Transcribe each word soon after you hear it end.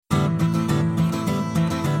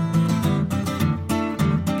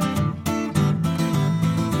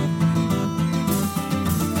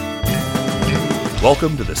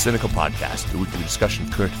Welcome to the Sinica Podcast, the weekly discussion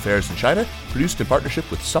of current affairs in China, produced in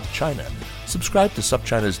partnership with SupChina. Subscribe to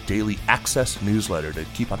SupChina's daily access newsletter to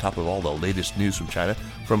keep on top of all the latest news from China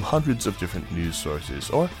from hundreds of different news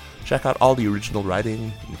sources, or check out all the original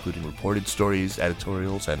writing, including reported stories,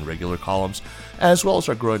 editorials, and regular columns, as well as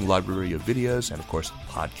our growing library of videos and, of course,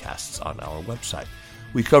 podcasts on our website.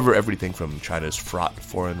 We cover everything from China's fraught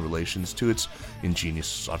foreign relations to its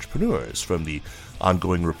ingenious entrepreneurs, from the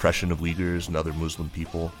ongoing repression of Uyghurs and other Muslim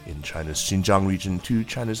people in China's Xinjiang region to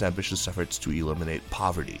China's ambitious efforts to eliminate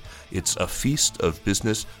poverty. It's a feast of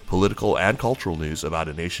business, political, and cultural news about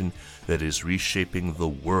a nation that is reshaping the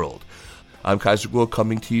world. I'm Kaiser Kuo,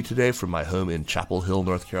 coming to you today from my home in Chapel Hill,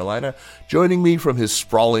 North Carolina. Joining me from his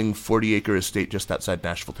sprawling 40-acre estate just outside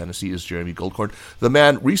Nashville, Tennessee, is Jeremy Goldkorn, the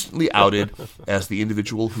man recently outed as the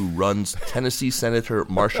individual who runs Tennessee Senator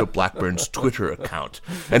Marsha Blackburn's Twitter account,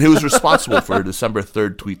 and who was responsible for a December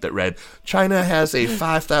 3rd tweet that read, "China has a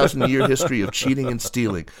 5,000-year history of cheating and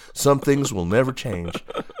stealing. Some things will never change."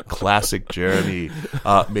 Classic Jeremy.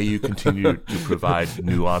 May you continue to provide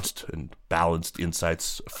nuanced and balanced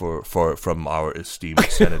insights from our esteemed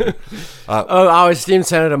senator. Our esteemed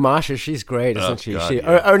Senator Marsha, she's great, isn't she? God, she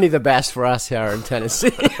yeah. Only the best for us here in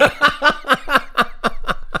Tennessee.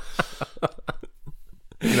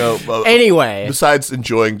 Anyway, besides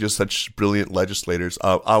enjoying just such brilliant legislators,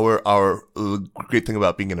 our great thing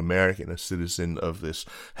about being an American, a citizen of this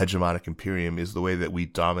hegemonic imperium, is the way that we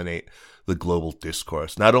dominate the global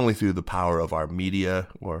discourse, not only through the power of our media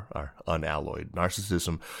or our unalloyed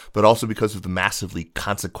narcissism, but also because of the massively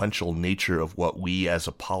consequential nature of what we as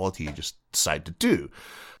a polity just decide to do.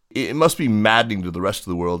 It must be maddening to the rest of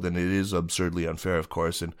the world, and it is absurdly unfair, of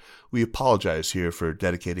course, and we apologize here for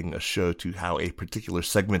dedicating a show to how a particular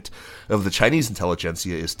segment of the Chinese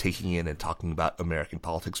intelligentsia is taking in and talking about American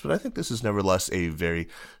politics, but I think this is nevertheless a very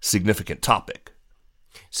significant topic.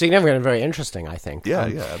 Significant and very interesting, I think. Yeah,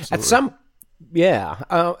 absolutely.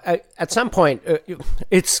 At some point,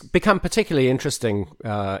 it's become particularly interesting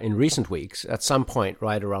in recent weeks. At some point,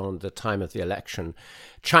 right around the time of the election,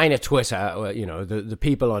 China Twitter, or, the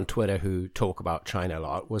people on Twitter who talk about China a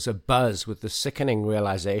lot, was abuzz with the sickening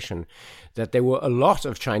realization that there were a lot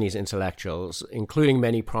of Chinese intellectuals, including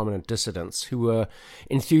many prominent dissidents, who were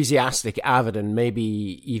enthusiastic, avid, and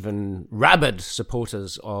maybe even rabid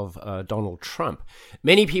supporters of Donald Trump.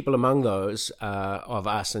 Many people among those of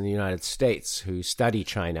us in the United States who study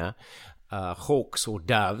China, hawks or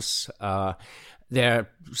doves, they're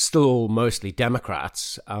still mostly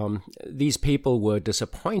Democrats. These people were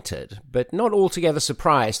disappointed, but not altogether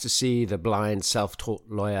surprised to see the blind, self-taught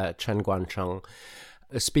lawyer Chen Guangcheng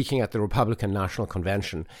speaking at the Republican National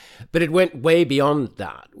Convention. But it went way beyond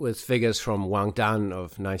that, with figures from Wang Dan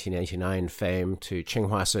of 1989 fame to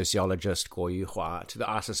Tsinghua sociologist Guo Yuhua to the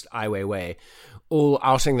artist Ai Weiwei, all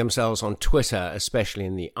outing themselves on Twitter, especially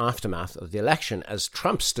in the aftermath of the election, as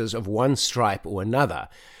Trumpsters of one stripe or another,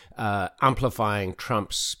 amplifying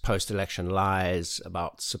Trump's post-election lies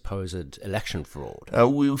about supposed election fraud.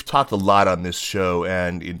 We've talked a lot on this show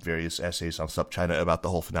and in various essays on SupChina about the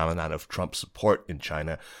whole phenomenon of Trump support in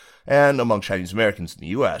China and among Chinese Americans in the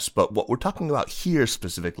U.S. But what we're talking about here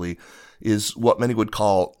specifically is what many would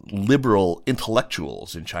call liberal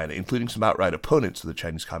intellectuals in China, including some outright opponents of the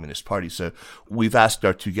Chinese Communist Party. So we've asked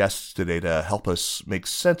our two guests today to help us make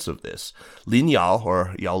sense of this. Lin Yao,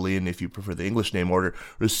 or Yao Lin if you prefer the English name order,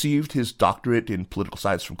 received his doctorate in political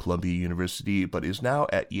science from Columbia University, but is now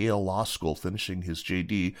at Yale Law School finishing his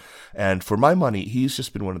JD. And for my money, he's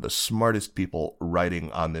just been one of the smartest people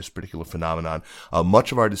writing on this particular phenomenon.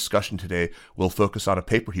 Much of our discussion today will focus on a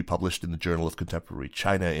paper he published in the Journal of Contemporary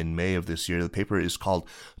China in May of this year. The paper is called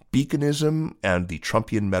Beaconism and the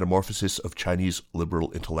Trumpian Metamorphosis of Chinese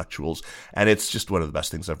Liberal Intellectuals, and it's just one of the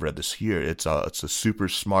best things I've read this year. It's a super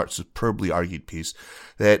smart, superbly argued piece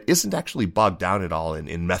that isn't actually bogged down at all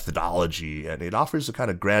in methodology, and it offers a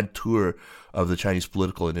kind of grand tour of the Chinese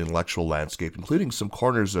political and intellectual landscape, including some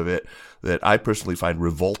corners of it that I personally find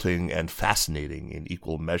revolting and fascinating in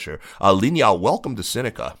equal measure. Lin Yao, welcome to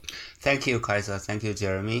Sinica. Thank you, Kaiser. Thank you,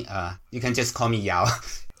 Jeremy. You can just call me Yao.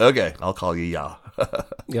 Okay, I'll call you Yao.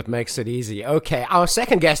 It makes it easy. Okay, our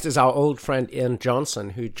second guest is our old friend Ian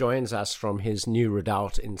Johnson, who joins us from his new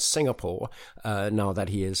redoubt in Singapore, now that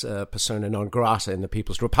he is persona non grata in the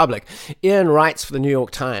People's Republic. Ian writes for the New York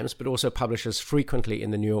Times, but also publishes frequently in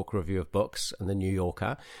the New York Review of Books and the New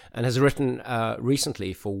Yorker, and has written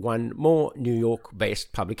recently for one more New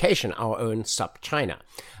York-based publication, our own SupChina.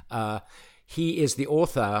 He is the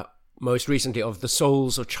author most recently of The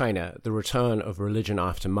Souls of China, The Return of Religion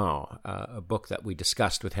After Mao, a book that we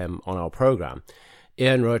discussed with him on our program.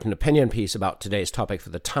 Ian wrote an opinion piece about today's topic for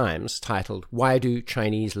The Times titled, "Why Do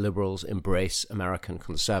Chinese Liberals Embrace American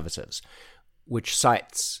Conservatives?" which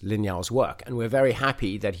cites Lin Yao's work. And we're very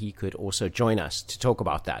happy that he could also join us to talk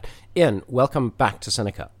about that. Ian, welcome back to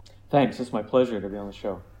Sinica. Thanks. It's my pleasure to be on the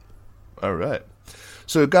show. All right.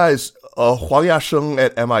 So, guys, Huang Yasheng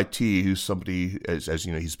at MIT, who's somebody, as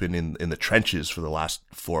you know, he's been in the trenches for the last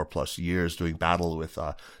 4+ years doing battle with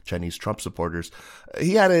Chinese Trump supporters.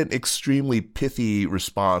 He had an extremely pithy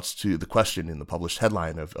response to the question in the published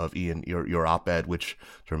headline of Ian, your op-ed, which,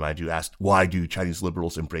 to remind you, asked, why do Chinese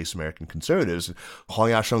liberals embrace American conservatives? Huang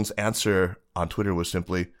Yasheng's answer on Twitter was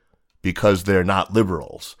simply, because they're not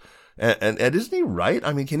liberals. And isn't he right?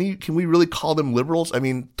 I mean, can we really call them liberals? I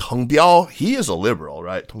mean, Teng Biao, he is a liberal,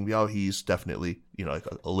 right? Teng Biao, he's definitely, like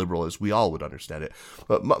a liberal as we all would understand it.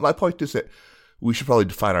 But my point is that we should probably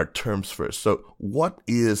define our terms first. So what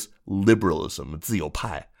is liberalism, 自由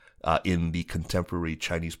派, in the contemporary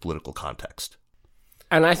Chinese political context?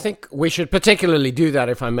 And I think we should particularly do that,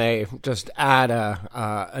 if I may, just add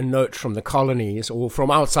a note from the colonies, or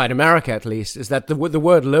from outside America at least, is that the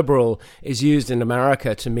word liberal is used in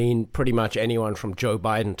America to mean pretty much anyone from Joe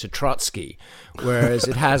Biden to Trotsky, whereas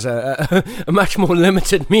it has a much more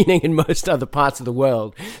limited meaning in most other parts of the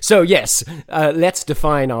world. So yes, let's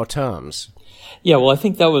define our terms. Yeah, well, I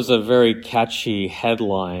think that was a very catchy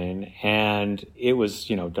headline, and it was,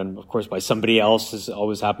 done, of course, by somebody else, as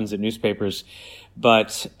always happens at newspapers.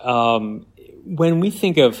 But when we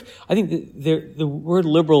think of, I think the word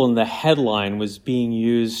liberal in the headline was being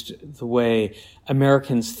used the way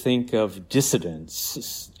Americans think of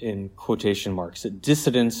dissidents, in quotation marks. That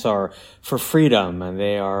dissidents are for freedom and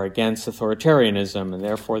they are against authoritarianism, and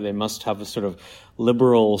therefore they must have a sort of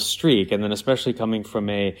liberal streak. And then especially coming from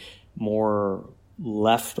a more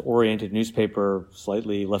left-oriented newspaper,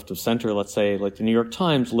 slightly left of center, let's say, like the New York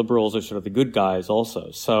Times, liberals are sort of the good guys also.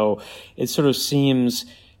 So it sort of seems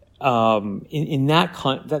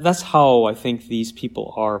that's how I think these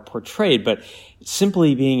people are portrayed. But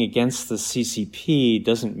simply being against the CCP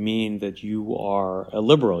doesn't mean that you are a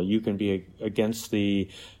liberal. You can be against the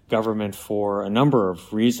government for a number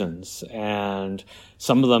of reasons, and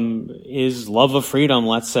some of them is love of freedom,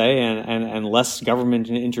 let's say, and less government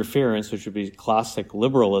interference, which would be classic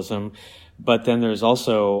liberalism. But then there's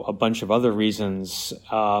also a bunch of other reasons.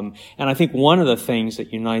 And I think one of the things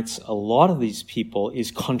that unites a lot of these people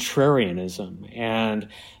is contrarianism, and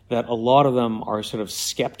that a lot of them are sort of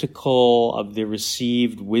skeptical of the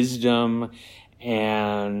received wisdom.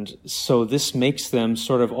 And so this makes them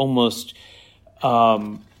sort of almost,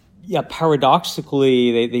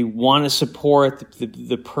 paradoxically, they want to support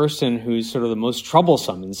the person who's sort of the most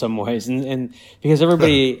troublesome in some ways. And because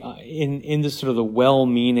everybody in this sort of the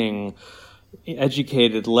well-meaning,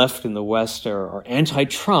 educated left in the West are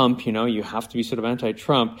anti-Trump, you have to be sort of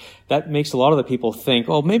anti-Trump. That makes a lot of the people think,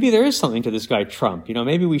 oh, maybe there is something to this guy Trump.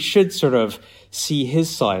 Maybe we should sort of see his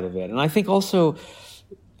side of it. And I think also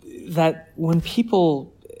that when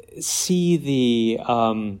people see the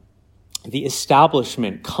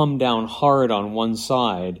establishment come down hard on one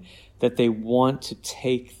side, that they want to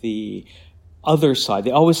take the other side.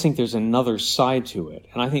 They always think there's another side to it.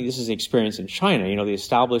 And I think this is the experience in China. The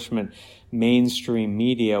establishment mainstream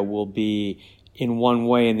media will be in one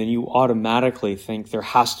way, and then you automatically think there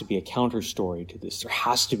has to be a counter story to this. There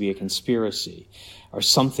has to be a conspiracy or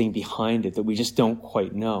something behind it that we just don't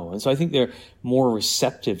quite know. And so I think they're more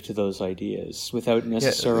receptive to those ideas without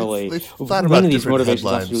necessarily... None of these motivations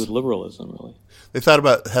have to do with liberalism, really. They thought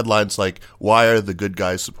about headlines like, why are the good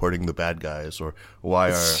guys supporting the bad guys? Or why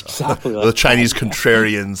are the Chinese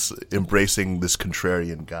contrarians embracing this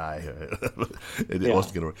contrarian guy? It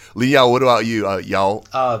wasn't going to work. Lin Yao, what about you, Yao?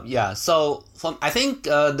 So I think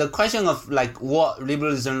the question of what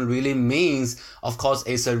liberalism really means, of course,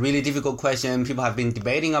 is a really difficult question. People have been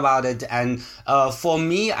debating about it. And for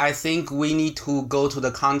me, I think we need to go to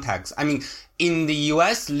the context. I mean, in the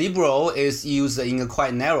US, liberal is used in a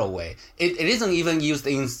quite narrow way. It isn't even used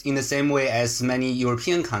in the same way as many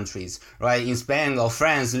European countries, right? In Spain or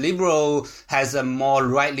France, liberal has a more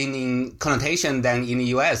right-leaning connotation than in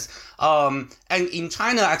the US. And in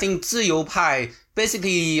China, I think 自由派,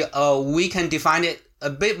 basically, we can define it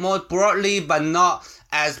a bit more broadly, but not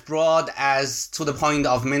as broad as to the point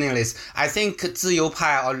of meaningless. I think 自由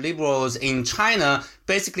派or liberals in China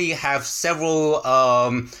basically have several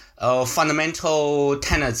fundamental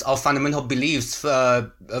tenets or fundamental beliefs,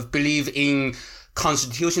 believe in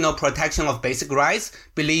constitutional protection of basic rights,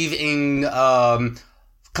 believe in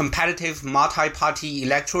competitive multi-party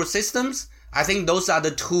electoral systems. I think those are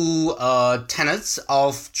the two tenets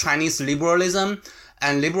of Chinese liberalism.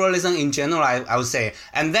 and liberalism in general, I would say.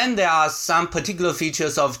 And then there are some particular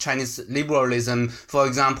features of Chinese liberalism. For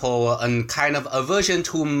example, a kind of aversion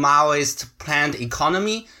to Maoist planned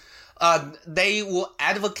economy. They will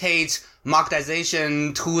advocate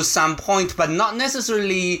marketization to some point, but not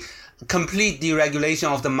necessarily complete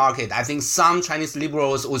deregulation of the market. I think some Chinese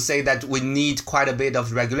liberals would say that we need quite a bit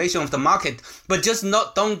of regulation of the market, but just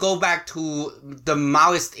don't go back to the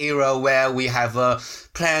Maoist era where we have a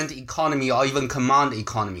planned economy or even command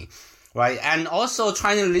economy, right? And also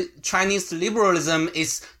Chinese liberalism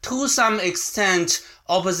is to some extent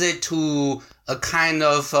opposite to a kind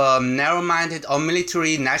of narrow-minded or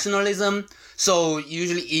military nationalism. So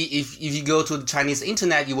usually if you go to the Chinese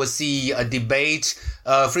internet, you will see a debate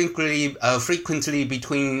frequently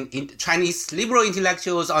between Chinese liberal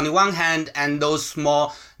intellectuals on the one hand and those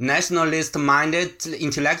more nationalist-minded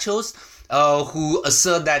intellectuals who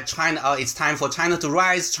assert that China, it's time for China to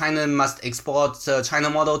rise. China must export the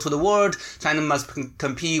China model to the world. China must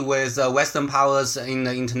compete with Western powers in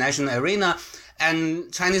the international arena.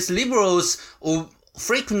 And Chinese liberals will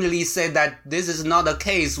frequently say that this is not the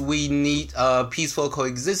case. We need peaceful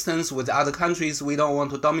coexistence with other countries. We don't want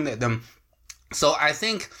to dominate them. So I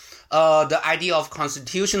think the idea of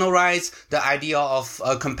constitutional rights, the idea of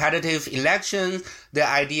competitive elections, the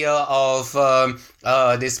idea of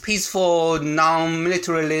this peaceful,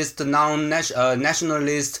 non-militarist,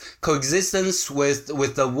 non-nationalist coexistence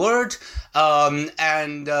with the world, and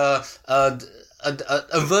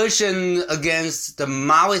aversion against the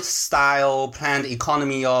Maoist-style planned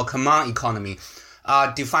economy or command economy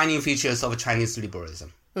are defining features of Chinese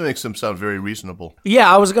liberalism. That makes them sound very reasonable. Yeah,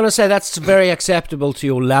 I was going to say that's very acceptable to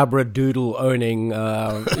your Labradoodle owning,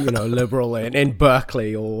 liberal in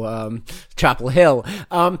Berkeley or Chapel Hill.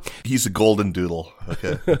 He's a golden doodle.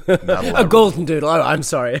 Okay, a golden doodle. Oh, I'm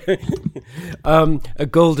sorry. A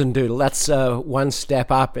golden doodle. That's one step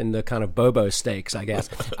up in the kind of Bobo stakes, I guess.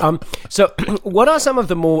 So, what are some of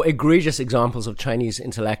the more egregious examples of Chinese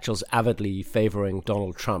intellectuals avidly favoring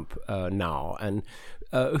Donald Trump now? And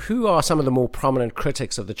who are some of the more prominent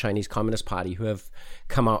critics of the Chinese Communist Party who have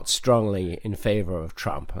come out strongly in favor of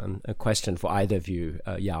Trump? And a question for either of you,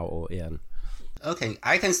 Yao or Ian. Okay,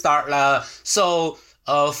 I can start.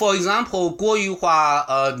 For example, Guo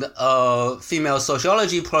Yuhua, a female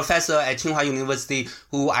sociology professor at Tsinghua University,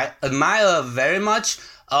 who I admire very much,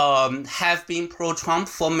 have been pro-Trump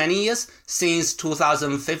for many years, since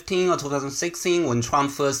 2015 or 2016 when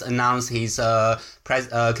Trump first announced his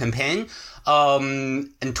campaign. And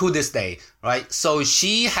to this day, right? So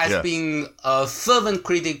she has been a fervent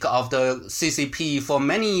critic of the CCP for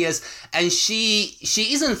many years, and she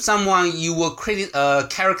isn't someone you will characterize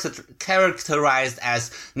as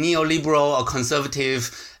neoliberal or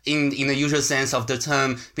conservative in the usual sense of the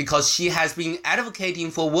term, because she has been advocating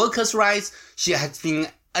for workers' rights. She has been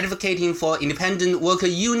advocating for independent worker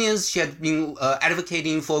unions. She had been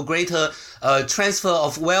advocating for greater transfer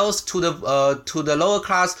of wealth to the lower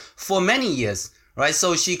class for many years, right?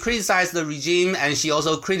 So she criticized the regime, and she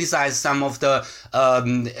also criticized some of the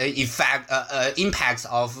impacts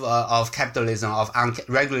of capitalism, of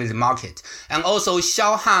unregulated market. And also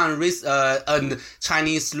Xiao Han, a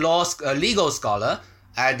Chinese legal scholar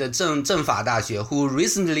at the Zhengfa Daxue, who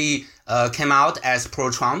recently came out as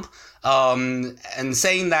pro-Trump, and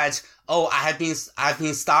saying that, I've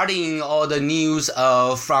been studying all the news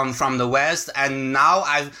from the West, and now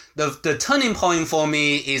the turning point for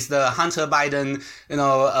me is the Hunter Biden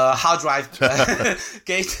hard drive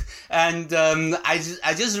gate, and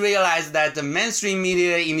I just realized that the mainstream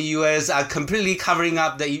media in the U.S. are completely covering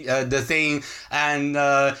up the thing, and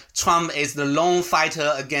Trump is the lone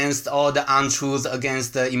fighter against all the untruths,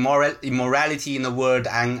 against the immorality in the world,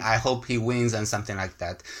 and I hope he wins and something like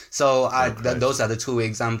that. So those are the two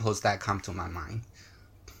examples that come to my mind.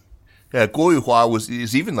 Yeah, Guo Yuhua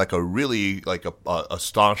is even like a really a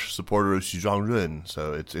staunch supporter of Xu Zhangrun,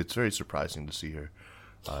 so it's very surprising to see her.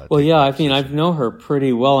 Well, yeah, I mean, I've known her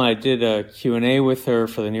pretty well, and I did a Q&A with her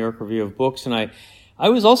for the New York Review of Books, and I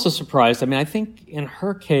was also surprised. I mean, I think in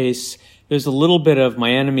her case, there's a little bit of my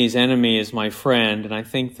enemy's enemy is my friend, and I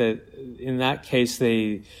think that in that case,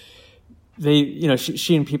 she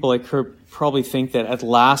and people like her probably think that at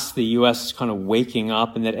last the U.S. is kind of waking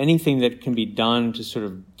up, and that anything that can be done to sort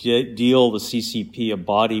of deal the CCP a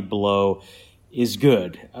body blow is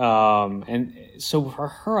good. And so for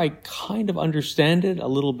her, I kind of understand it a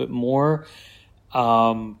little bit more.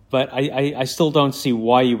 But I still don't see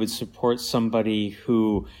why you would support somebody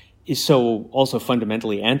who is so also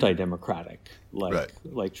fundamentally anti-democratic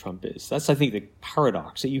like Trump is. That's, I think, the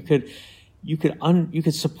paradox, that you could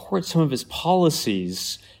support some of his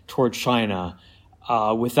policies toward China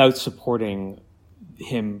without supporting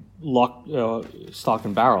him lock, stock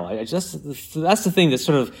and barrel. That's the thing that's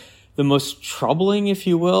sort of the most troubling, if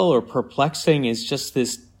you will, or perplexing, is just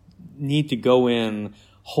this need to go in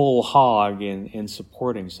whole hog in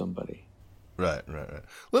supporting somebody. Right.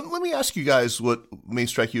 Let me ask you guys what may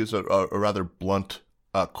strike you as a rather blunt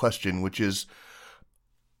question, which is,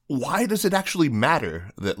 why does it actually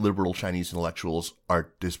matter that liberal Chinese intellectuals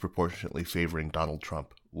are disproportionately favoring Donald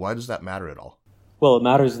Trump? Why does that matter at all? Well, it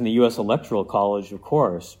matters in the U.S. Electoral College, of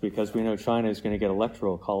course, because we know China is going to get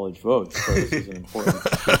Electoral College votes. So this is an important.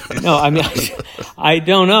 No, I mean, I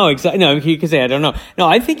don't know exactly. No, you could say I don't know. No,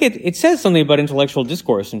 I think it says something about intellectual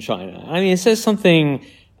discourse in China. I mean, it says something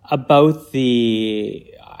about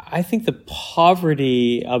the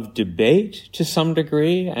poverty of debate to some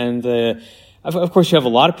degree, and of course, you have a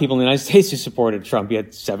lot of people in the United States who supported Trump. You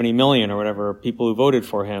had 70 million or whatever people who voted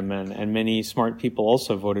for him, and many smart people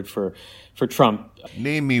also voted for Trump.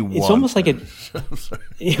 Name me one. It's almost like I'm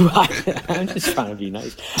just trying to be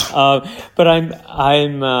nice, but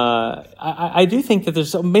I do think that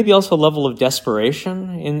there's maybe also a level of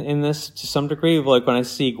desperation in this to some degree. Like when I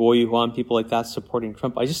see Guo Yuhuan, people like that supporting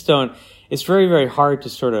Trump, I just don't. It's very, very hard to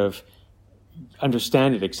sort of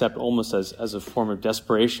understand it, except almost as a form of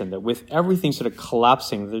desperation, that with everything sort of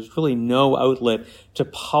collapsing, there's really no outlet to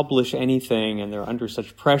publish anything, and they're under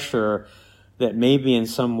such pressure that maybe in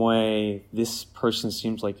some way this person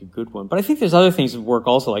seems like a good one. But I think there's other things at work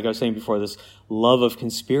also, like I was saying before, this love of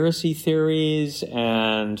conspiracy theories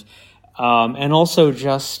and also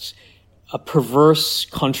just a perverse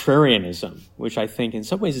contrarianism, which I think in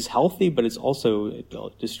some ways is healthy, but it's also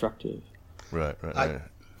destructive. Right.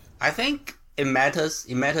 I think it matters.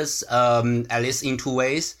 It matters at least in two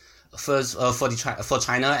ways. First, for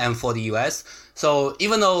China and for the US. So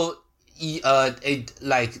even though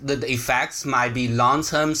the effects might be long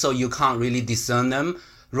term, so you can't really discern them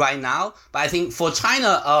right now. But I think for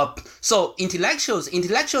China, so intellectuals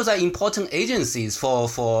are important agencies for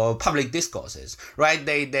public discourses, right?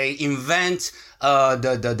 They invent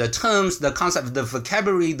the terms, the concept, the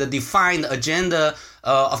vocabulary, the defined agenda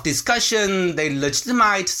of discussion. They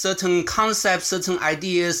legitimize certain concepts, certain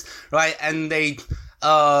ideas, right? And they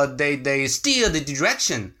steer the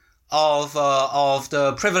direction of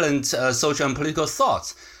the prevalent social and political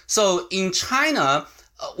thoughts. So in China,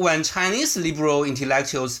 when Chinese liberal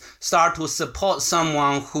intellectuals start to support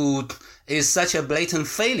someone who is such a blatant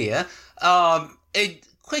failure, it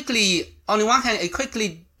quickly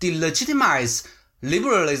delegitimizes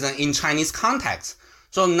liberalism in Chinese context.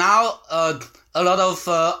 So now a lot of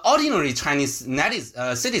ordinary Chinese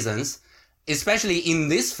citizens, especially in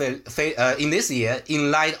this year,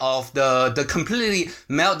 in light of the completely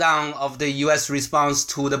meltdown of the U.S. response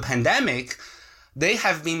to the pandemic, they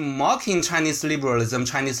have been mocking Chinese liberalism,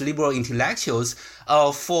 Chinese liberal intellectuals,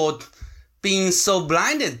 for being so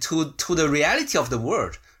blinded to the reality of the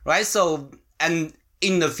world, right? So, and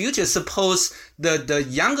in the future, suppose the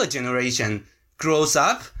younger generation grows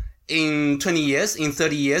up in 20 years, in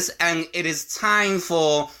 30 years, and it is time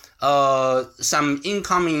for some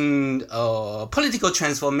incoming political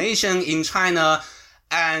transformation in China,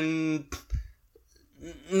 and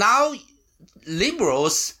now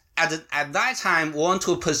liberals at that time want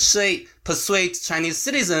to persuade Chinese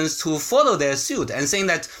citizens to follow their suit, and saying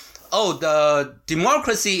that, oh, the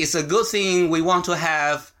democracy is a good thing, we want to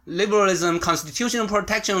have liberalism, constitutional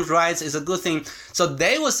protection of rights is a good thing. So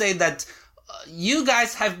they will say that you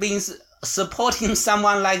guys have been supporting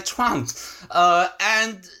someone like Trump,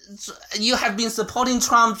 and you have been supporting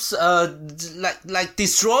Trump's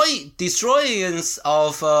destroyance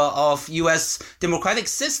of U.S. democratic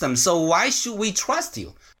system. So why should we trust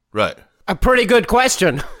you? Right. A pretty good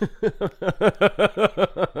question.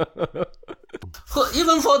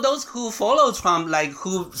 Even for those who follow Trump, like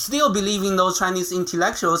who still believe in those Chinese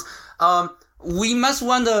intellectuals, we must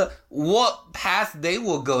wonder what path they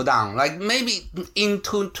will go down. Like maybe in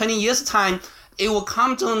 20 years' time, it will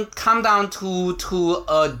come down to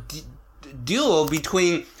a duel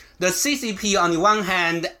between the CCP on the one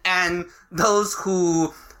hand and those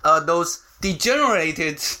who those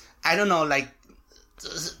degenerated, I don't know, like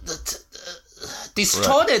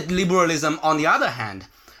distorted liberalism on the other hand.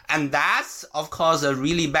 And that's, of course, a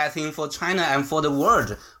really bad thing for China and for the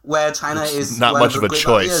world, where China is not much of a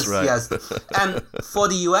choice, right? Yes. And for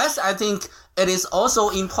the US, I think it is also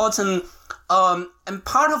important, and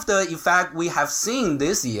part of the effect we have seen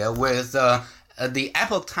this year with the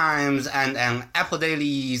Epoch Times and Apple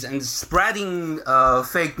Dailies and spreading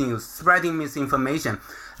fake news, spreading misinformation.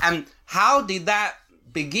 And how did that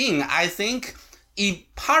begin? I think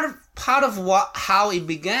part of how it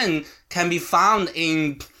began can be found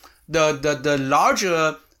in the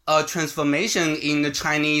larger a transformation in the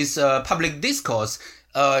Chinese public discourse,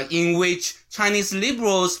 in which Chinese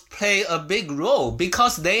liberals play a big role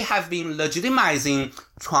because they have been legitimizing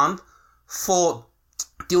Trump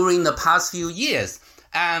during the past few years,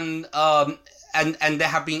 and they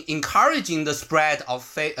have been encouraging the spread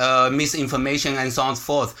of misinformation and so on and so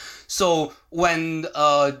forth. So when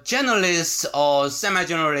journalists or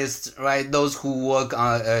semi-journalists, right, those who work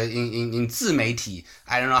in 自媒体,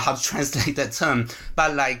 I don't know how to translate that term,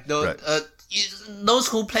 but like those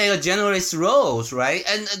who play a journalist roles, right,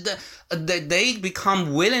 and they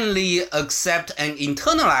become willingly accept and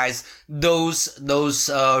internalize those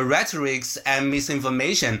rhetorics and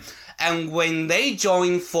misinformation. And when they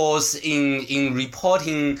join force in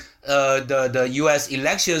reporting the U.S.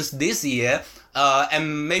 elections this year,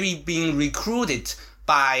 and maybe being recruited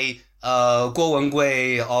by Guo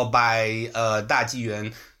Wengui or by Da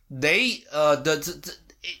Jiyuan,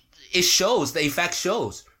 it shows, the effect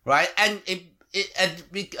shows, right? And it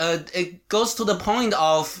goes to the point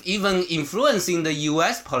of even influencing the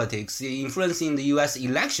U.S. politics, influencing the U.S.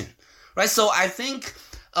 election, right? So I think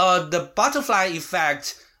the butterfly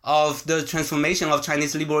effect of the transformation of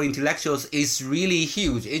Chinese liberal intellectuals is really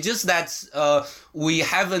huge. It's just that we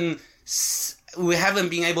haven't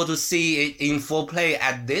been able to see it in full play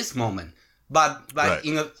at this moment. But right.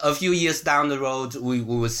 In a few years down the road, we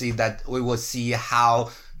will see how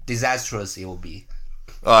disastrous it will be.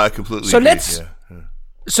 I completely agree.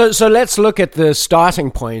 So let's look at the starting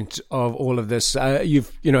point of all of this.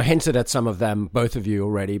 You've hinted at some of them, both of you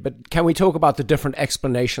already, but can we talk about the different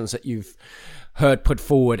explanations that you've heard put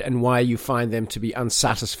forward and why you find them to be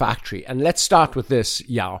unsatisfactory? And let's start with this,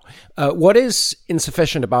 Yao. What is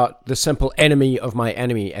insufficient about the simple enemy of my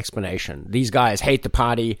enemy explanation? These guys hate the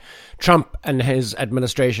party. Trump and his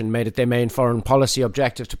administration made it their main foreign policy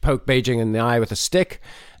objective to poke Beijing in the eye with a stick.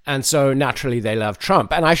 And so naturally they love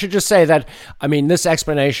Trump. And I should just say that, this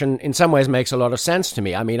explanation in some ways makes a lot of sense to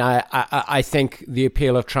me. I think the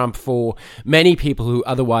appeal of Trump for many people who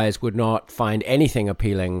otherwise would not find anything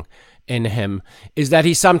appealing in him is that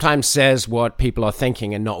he sometimes says what people are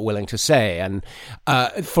thinking and not willing to say. And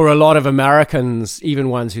for a lot of Americans, even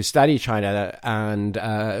ones who study China and,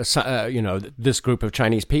 this group of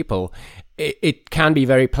Chinese people, it can be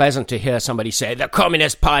very pleasant to hear somebody say the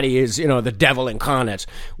Communist Party is, the devil incarnate,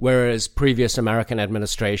 whereas previous American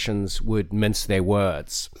administrations would mince their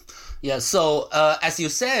words. Yeah, so as you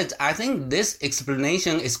said, I think this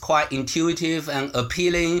explanation is quite intuitive and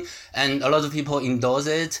appealing, and a lot of people endorse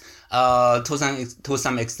it. To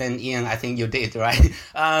some extent, Ian, I think you did, right?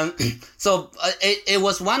 So it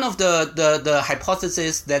was one of the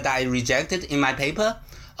hypotheses that I rejected in my paper.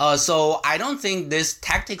 So I don't think this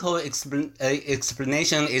tactical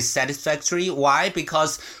explanation is satisfactory. Why?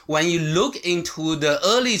 Because when you look into the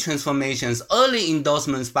early transformations, early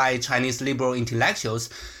endorsements by Chinese liberal intellectuals,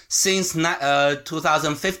 since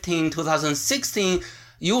 2015, 2016,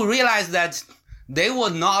 you realize that they were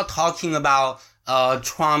not talking about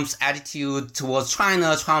Trump's attitude towards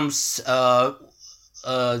China, Trump's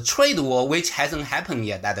trade war, which hasn't happened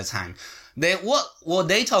yet at the time. What were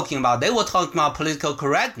they talking about? They were talking about political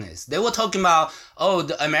correctness. They were talking about,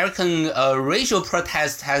 the American racial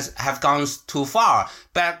protests have gone too far.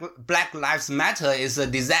 Black Lives Matter is a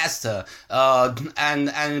disaster.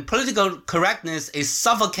 And political correctness is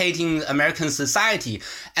suffocating American society.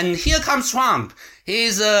 And here comes Trump.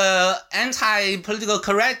 He's a anti-political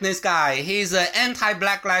correctness guy. He's an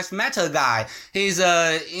anti-Black Lives Matter guy. He's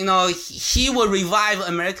he will revive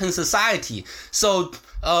American society. So,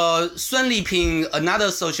 Sun Liping,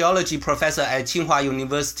 another sociology professor at Tsinghua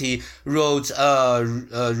University, wrote an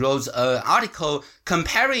article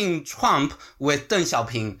comparing Trump with Deng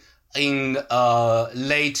Xiaoping in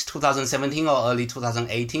late 2017 or early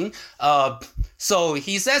 2018. So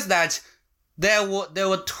he says that there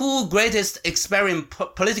were two greatest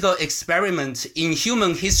political experiments in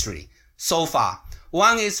human history so far.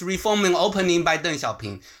 One is reform and opening by Deng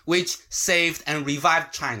Xiaoping, which saved and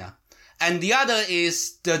revived China. And the other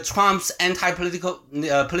is the Trump's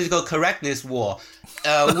political correctness war,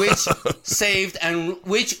 which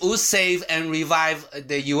will save and revive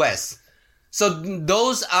the U.S. So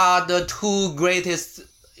those are the two greatest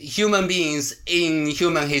human beings in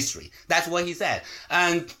human history. That's what he said.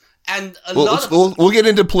 And we'll get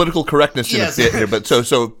into political correctness in a bit here, but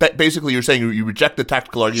so basically you're saying you reject the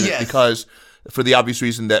tactical argument because, for the obvious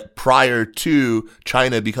reason that prior to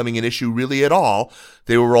China becoming an issue really at all,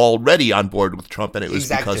 they were already on board with Trump, and it was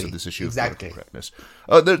because of this issue of political correctness.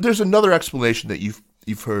 There's another explanation that you've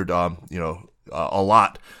heard a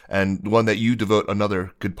lot, and one that you devote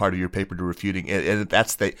another good part of your paper to refuting, and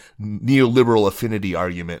that's the neoliberal affinity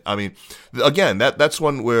argument. I mean, again, that's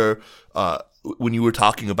one where when you were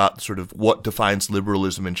talking about sort of what defines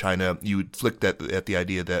liberalism in China, you would flick at the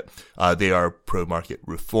idea that they are pro-market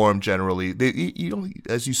reform generally.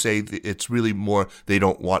 As you say, it's really more they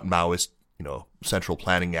don't want Maoist, central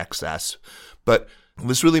planning excess. But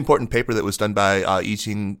this really important paper that was done by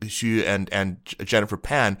Yiqing Xu and Jennifer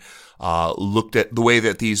Pan looked at the way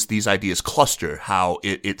that these ideas cluster, how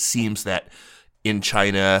it seems that in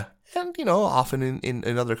China and, often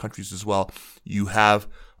in other countries as well, you have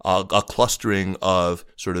a clustering of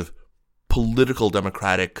sort of political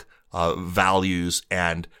democratic values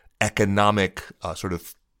and economic sort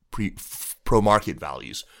of pro-market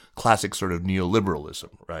values, classic sort of neoliberalism,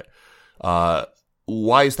 right?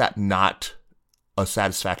 Why is that not a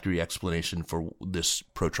satisfactory explanation for this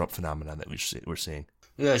pro-Trump phenomenon that we're seeing?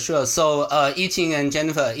 Yeah, sure. So, Yiqing and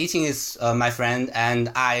Jennifer, Yiqing is my friend,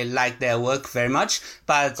 and I like their work very much.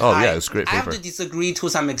 But it's a great paper. I have to disagree to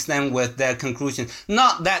some extent with their conclusion.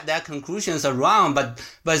 Not that their conclusions are wrong, but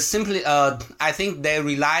simply, I think they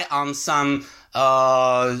rely on some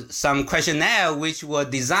questionnaire which were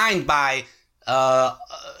designed by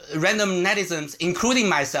random netizens, including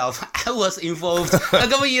myself. I was involved a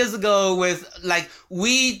couple years ago with,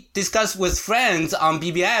 we discussed with friends on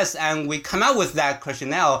BBS, and we come out with that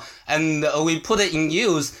questionnaire, and we put it in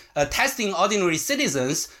use, testing ordinary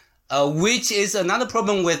citizens, which is another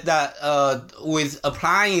problem with that, with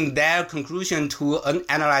applying their conclusion to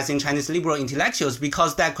analyzing Chinese liberal intellectuals,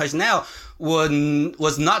 because that questionnaire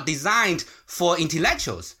was not designed for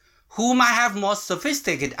intellectuals who might have more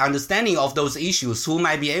sophisticated understanding of those issues, who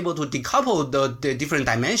might be able to decouple the different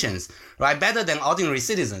dimensions, right, better than ordinary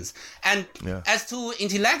citizens. And as to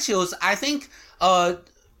intellectuals, I think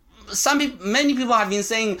many people have been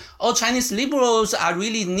saying, Chinese liberals are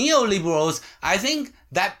really neoliberals. I think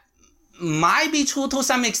that might be true to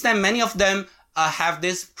some extent. Many of them have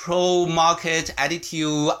this pro-market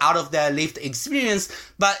attitude out of their lived experience,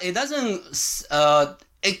 but it doesn't.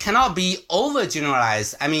 It cannot be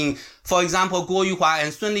overgeneralized. I mean, for example, Guo Yuhua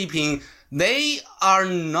and Sun Liping, they are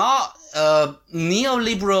not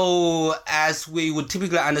neoliberal as we would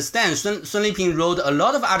typically understand. Sun Liping wrote a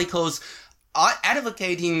lot of articles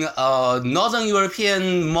advocating a Northern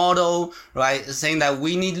European model, right? Saying that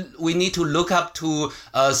we need to look up to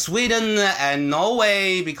Sweden and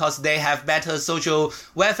Norway because they have better social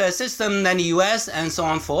welfare system than the US, and so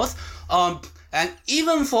on and forth. And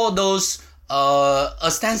even for those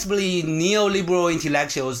ostensibly neoliberal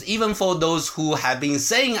intellectuals, even for those who have been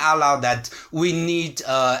saying out loud that we need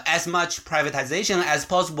as much privatization as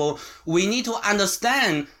possible, we need to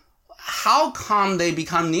understand how come they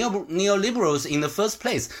become neoliberals in the first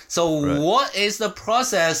place. So What is the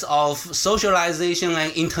process of socialization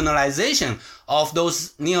and internalization of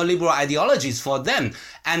those neoliberal ideologies for them?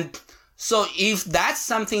 And so if that's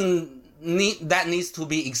something that needs to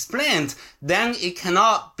be explained, then it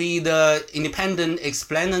cannot be the independent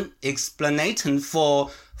explanation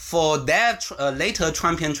for their later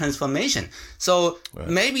Trumpian transformation. So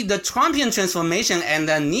maybe the Trumpian transformation and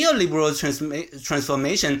the neoliberal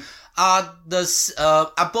transformation are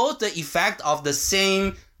both the effect of the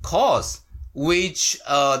same cause, which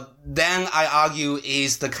then I argue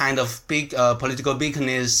is the kind of big political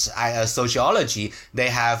beaconness sociology they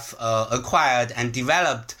have acquired and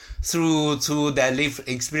developed through their lived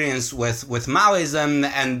experience with Maoism,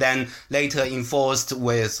 and then later enforced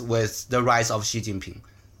with the rise of Xi Jinping.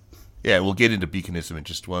 Yeah, we'll get into beaconism in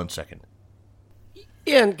just 1 second.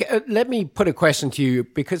 Yeah, and let me put a question to you,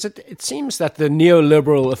 because it seems that the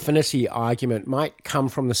neoliberal affinity argument might come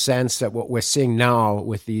from the sense that what we're seeing now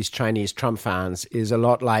with these Chinese Trump fans is a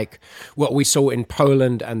lot like what we saw in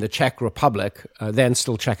Poland and the Czech Republic, then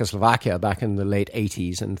still Czechoslovakia, back in the late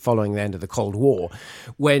 80s and following the end of the Cold War,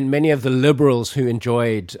 when many of the liberals who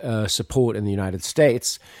enjoyed support in the United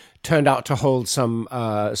States turned out to hold some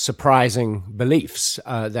surprising beliefs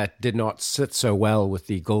that did not sit so well with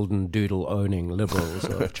the golden doodle owning liberals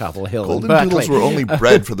of Chapel Hill. Golden and doodles were only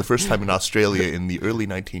bred for the first time in Australia in the early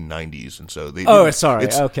 1990s, and so they.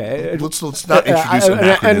 Okay. Let's not introduce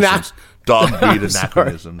anachronisms, dog breed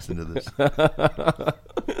anachronisms into this.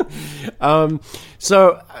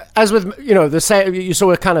 So, as with you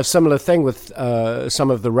saw a kind of similar thing with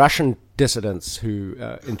some of the Russian dissidents who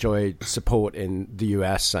enjoyed support in the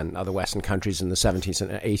US and other Western countries in the 70s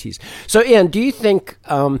and 80s. So, Ian, do you think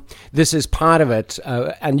this is part of it?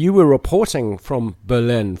 And you were reporting from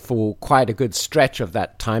Berlin for quite a good stretch of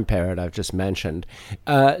that time period I've just mentioned.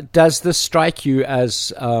 Does this strike you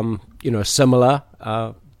as similar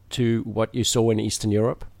to what you saw in Eastern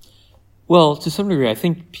Europe? Well, to some degree, I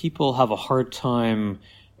think people have a hard time,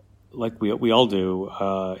 like we all do,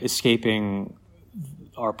 escaping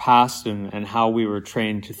our past and how we were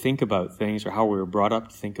trained to think about things or how we were brought up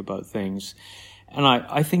to think about things. And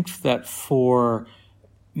I think that for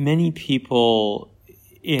many people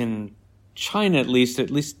in China, at least in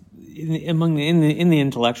the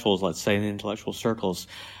intellectuals, let's say in the intellectual circles,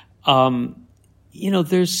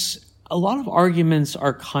 there's a lot of arguments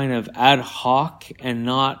are kind of ad hoc and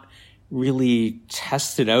not really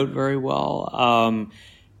tested out very well. I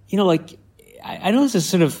know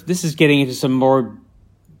this is getting into some more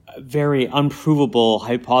very unprovable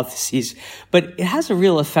hypotheses, but it has a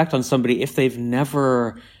real effect on somebody if they've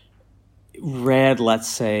never read, let's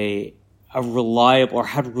say, had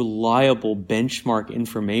reliable benchmark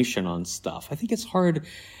information on stuff. I think it's hard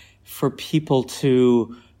for people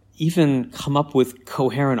to even come up with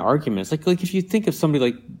coherent arguments. Like if you think of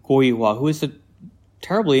somebody like Guo Yuhua, who is a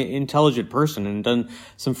terribly intelligent person and done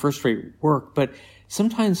some first-rate work, but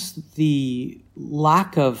sometimes the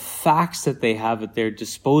lack of facts that they have at their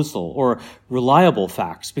disposal, or reliable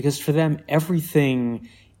facts, because for them everything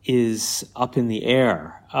is up in the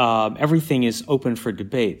air. Everything is open for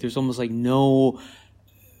debate. There's almost like no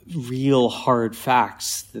real hard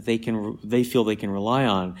facts that they feel they can rely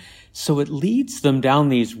on. So it leads them down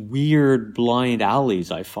these weird blind alleys,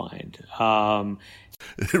 I find.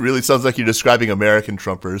 It really sounds like you're describing American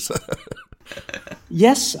Trumpers.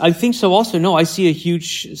 Yes, I think so also. No, I see a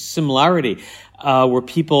huge similarity where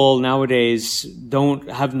people nowadays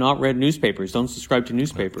have not read newspapers, don't subscribe to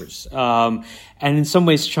newspapers. And in some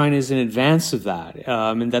ways, China is in advance of that,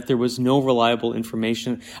 and that there was no reliable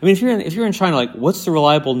information. I mean, if you're in China, like, what's the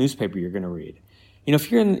reliable newspaper you're going to read?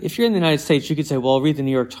 If you're in the United States, you could say, well, I'll read the New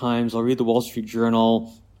York Times, I'll read the Wall Street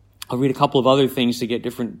Journal, I'll read a couple of other things to get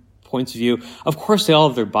different points of view. Of course, they all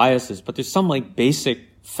have their biases, but there's some like basic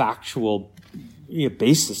factual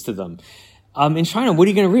basis to them. In China, what are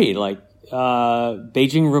you going to read? Like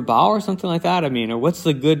Beijing Ribao or something like that? I mean, or what's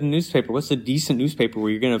the good newspaper? What's the decent newspaper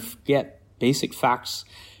where you're going to get basic facts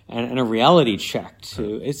and a reality check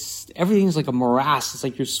to? Everything's like a morass. It's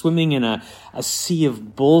like you're swimming in a sea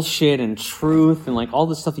of bullshit and truth and like all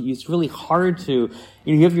this stuff it's really hard to,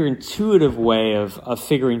 you have your intuitive way of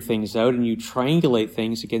figuring things out, and you triangulate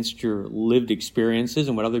things against your lived experiences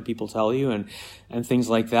and what other people tell you and things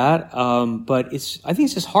like that. But I think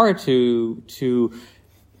it's just hard to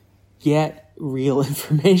get real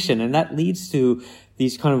information, and that leads to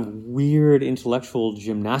these kind of weird intellectual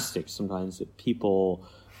gymnastics sometimes that people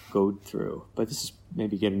go through. But this is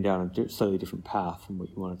maybe getting down a slightly different path from what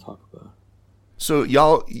you want to talk about. So,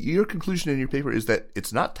 Yao, your conclusion in your paper is that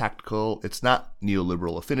it's not tactical, it's not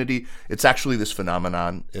neoliberal affinity, it's actually this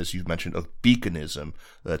phenomenon, as you've mentioned, of beaconism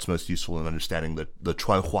that's most useful in understanding the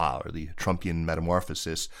Chuanhua, or the Trumpian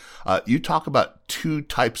metamorphosis. You talk about two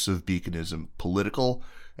types of beaconism, political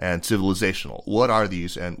and civilizational. What are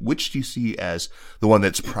these, and which do you see as the one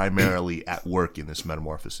that's primarily at work in this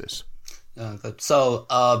metamorphosis? Good. So,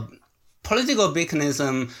 political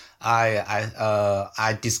beaconism,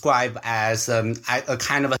 I describe as a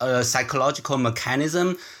kind of a psychological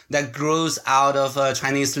mechanism that grows out of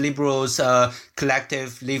Chinese liberals'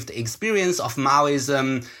 collective lived experience of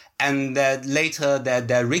Maoism, and that later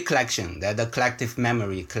the recollection, the collective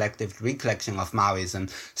memory, collective recollection of Maoism.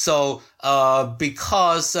 So,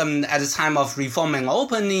 because at the time of reform and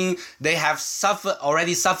opening, they have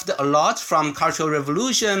already suffered a lot from Cultural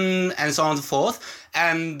Revolution and so on and so forth.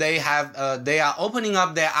 And they are opening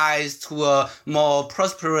up their eyes to a more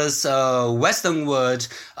prosperous Western world.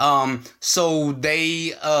 So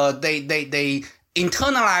they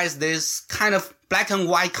internalize this kind of black and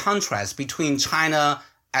white contrast between China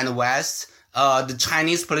and West, the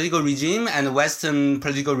Chinese political regime and the Western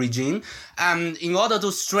political regime. In order to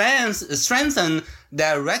strengthen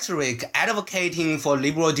their rhetoric advocating for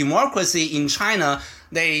liberal democracy in China,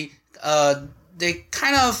 they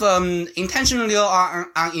kind of intentionally or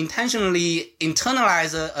unintentionally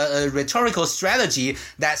internalize a rhetorical strategy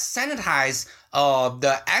that sanitize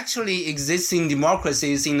the actually existing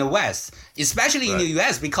democracies in the West, especially in the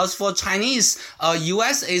US, because for Chinese,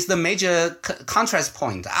 US is the major contrast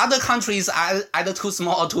point. Other countries are either too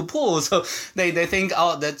small or too poor, so they think,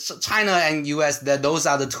 that China and US, that those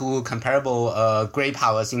are the two comparable great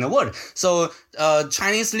powers in the world. So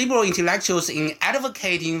Chinese liberal intellectuals, in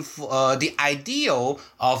advocating for the ideal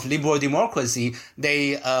of liberal democracy,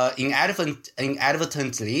 they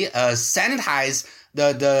inadvertently sanitize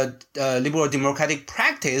the liberal democratic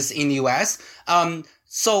practice in the US.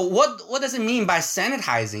 So what does it mean by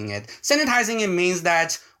sanitizing it? Sanitizing it means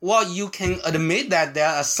that well, you can admit that there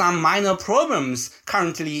are some minor problems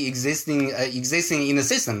currently existing in the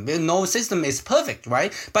system. No system is perfect,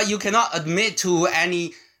 right? But you cannot admit to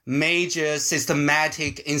any major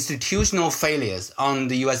systematic institutional failures on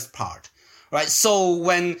the U.S. part. Right. So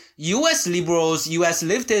when U.S. liberals, U.S.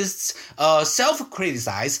 leftists,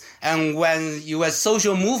 self-criticize, and when U.S.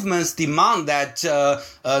 social movements demand that,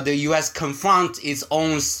 the U.S. confront its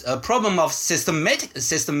own, problem of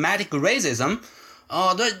systematic racism,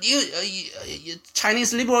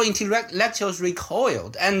 Chinese liberal intellectuals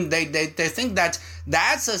recoiled, and they think that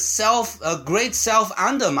that's a great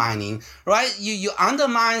self-undermining, right? You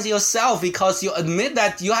undermine yourself because you admit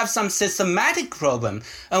that you have some systematic problem,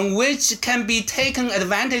 which can be taken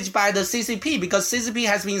advantage by the CCP, because CCP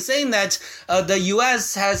has been saying that the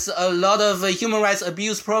U.S. has a lot of human rights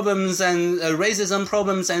abuse problems and racism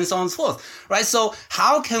problems and so on and so forth, right? So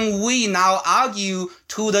how can we now argue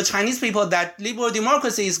to the Chinese people that liberal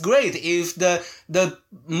democracy is great if the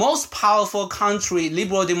most powerful country,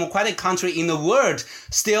 liberal democratic country in the world,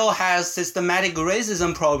 still has systematic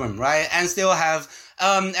racism problem, right? And still have,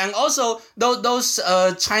 and also those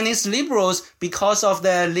Chinese liberals, because of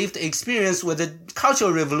their lived experience with the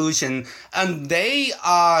Cultural Revolution, and they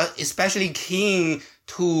are especially keen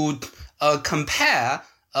to compare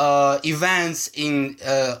events in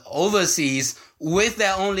overseas with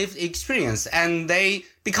their own lived experience, and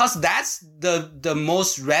because that's the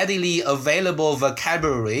most readily available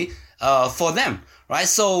vocabulary for them, right?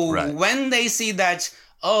 So when they see that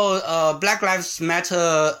Black Lives Matter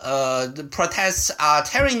the protests are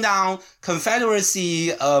tearing down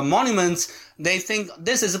Confederacy monuments, they think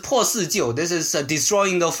this is 破四旧, this is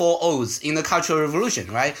destroying the four oaths in the Cultural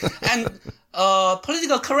Revolution, right? And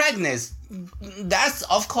political correctness, that's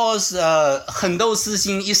of course 狠斗私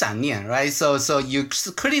心一闪念, right? So you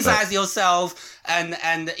criticize yourself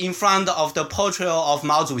and in front of the portrait of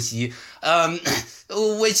Mao Zedong,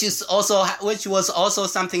 which was also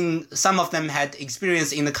something some of them had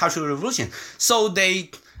experienced in the Cultural Revolution. So they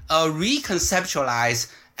reconceptualize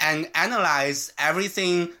and analyze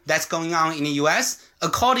everything that's going on in the US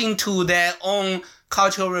according to their own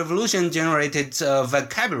Cultural Revolution generated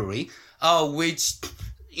vocabulary, which,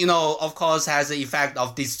 you know, of course has the effect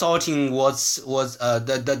of distorting what's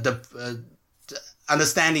the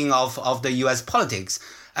understanding of the US politics.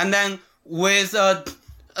 And then with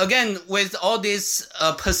with all this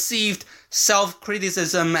perceived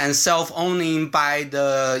self-criticism and self-owning by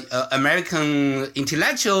the American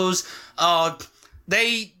intellectuals,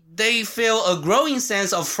 they feel a growing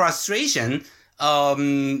sense of frustration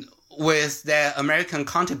with their American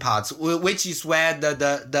counterparts, which is where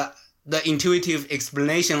the intuitive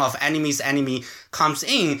explanation of enemy's enemy comes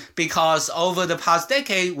in, because over the past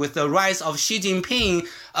decade, with the rise of Xi Jinping,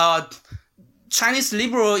 Chinese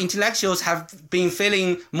liberal intellectuals have been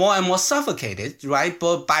feeling more and more suffocated, right,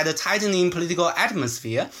 but by the tightening political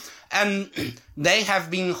atmosphere, and they have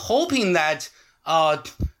been hoping that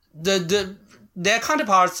their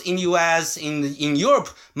counterparts in US, in Europe,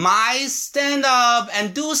 might stand up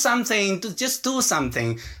and do something, to just do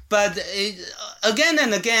something. But again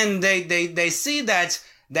and again, they see that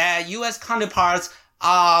their US counterparts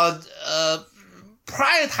are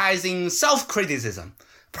prioritizing self-criticism,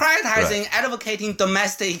 advocating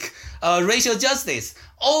domestic racial justice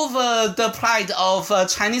over the plight of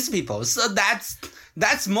Chinese people. So that's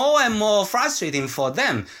more and more frustrating for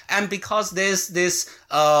them. And because there's this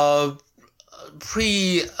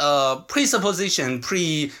predisposition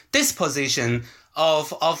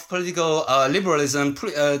of political liberalism,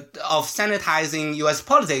 of sanitizing US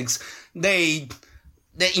politics, they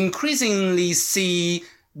increasingly see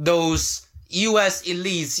those US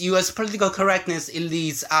elites, US political correctness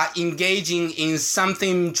elites are engaging in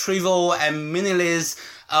something trivial and meaningless,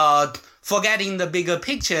 forgetting the bigger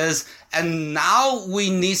pictures, and now we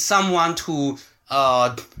need someone to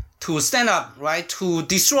stand up, right, to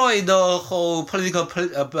destroy the whole political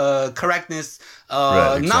correctness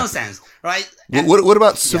nonsense, right? And, what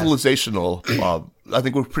about civilizational? I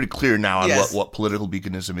think we're pretty clear now on what political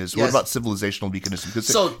beaconism is. What about civilizational beaconism?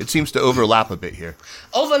 Because it seems to overlap a bit here.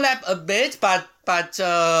 Overlap a bit, but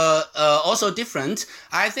also different.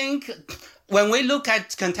 I think when we look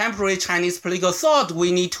at contemporary Chinese political thought,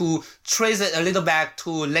 we need to trace it a little back to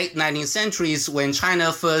late 19th centuries when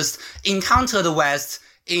China first encountered the West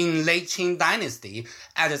in late Qing dynasty.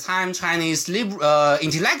 At the time, Chinese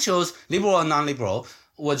intellectuals, liberal or non-liberal,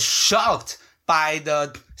 were shocked by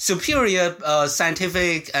the superior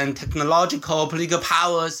scientific and technological political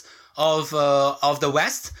powers of the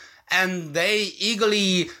West, and they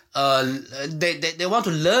eagerly they want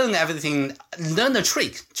to learn everything, learn the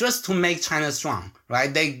trick just to make China strong,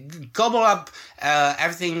 right? They gobble up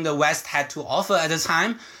everything the West had to offer at the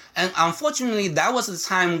time. And unfortunately, that was the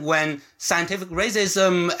time when scientific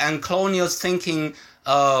racism and colonial thinking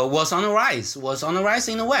was on the rise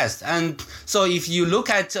in the West. And so if you look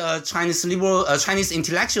at Chinese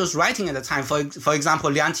intellectuals writing at the time, for example,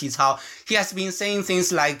 Liang Qicao, he has been saying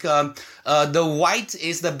things like the white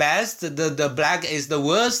is the best, the black is the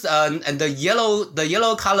worst, and the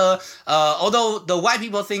yellow color, although the white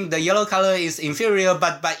people think the yellow color is inferior,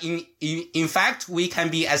 but in fact we can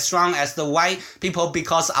be as strong as the white people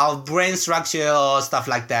because our brain structure or stuff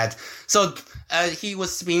like that. So he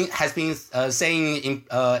has been saying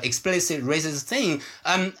explicit racist thing,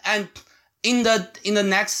 and in the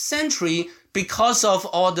next century, because of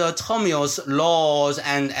all the turmoils, laws,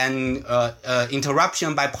 and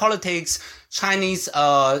interruption by politics, Chinese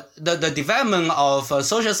the development of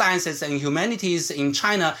social sciences and humanities in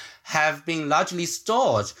China have been largely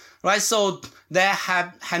stalled, right? So there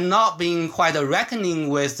had not been quite a reckoning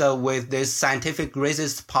with this scientific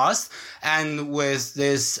racist past and with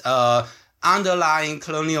this underlying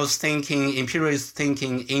colonial thinking, imperialist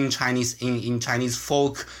thinking in Chinese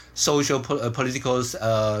folk social political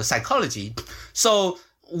psychology. So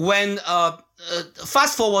when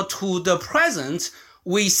fast forward to the present,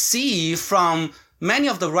 we see from many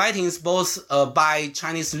of the writings, both by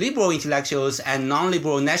Chinese liberal intellectuals and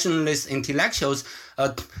non-liberal nationalist intellectuals,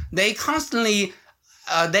 they constantly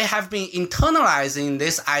they have been internalizing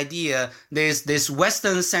this idea, this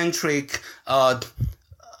Western-centric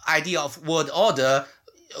idea of world order,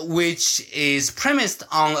 which is premised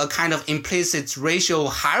on a kind of implicit racial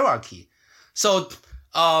hierarchy. So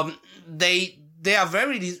they are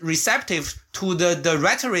very receptive to the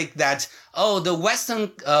rhetoric that the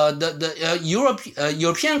Western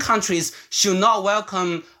European countries should not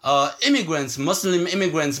welcome Muslim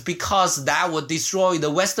immigrants, because that would destroy the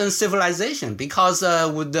Western civilization, because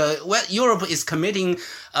Europe is committing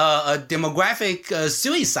a demographic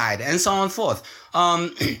suicide and so on and forth.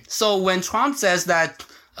 So when Trump says that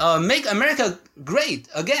make America great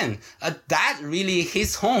again, that really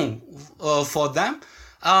hits home for them.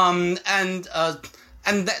 And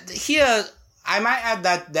that here I might add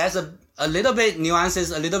that there's a little bit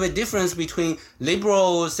nuances, a little bit difference between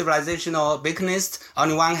liberal civilizational beaconists on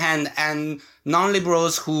the one hand and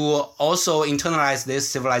non-liberals who also internalize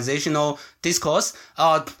this civilizational discourse.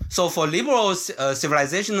 So for liberal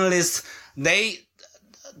civilizationalists, they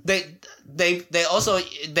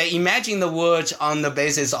imagine the world on the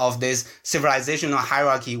basis of this civilizational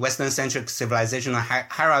hierarchy, Western-centric civilizational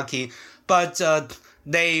hierarchy, but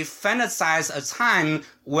they fantasize a time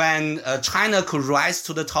when China could rise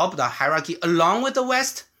to the top of the hierarchy along with the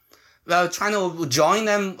West. China will join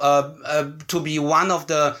them to be one of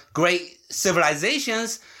the great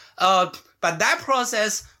civilizations, but that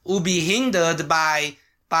process will be hindered by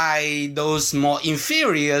those more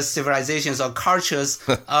inferior civilizations or cultures,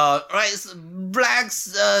 right? Blacks,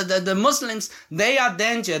 the Muslims, they are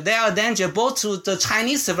danger both to the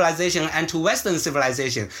Chinese civilization and to Western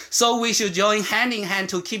civilization. So we should join hand in hand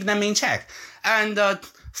to keep them in check. And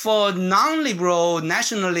for non-liberal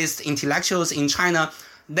nationalist intellectuals in China,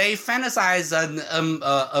 they fantasize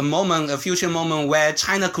a future moment where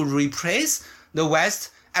China could replace the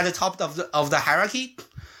West at the top of the hierarchy.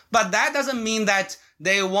 But that doesn't mean that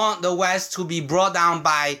they want the West to be brought down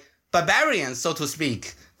by barbarians, so to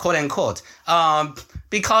speak, quote unquote,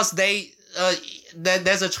 because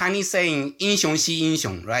there's a Chinese saying, 英雄惜英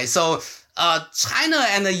雄, right? So China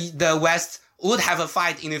and the West would have a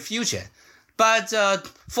fight in the future. But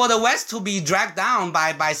for the West to be dragged down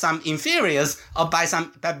by some inferiors or by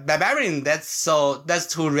some barbarian, that's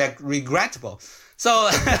too regrettable. So,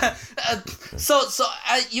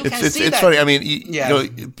 you can see that. It's funny. I mean, you know,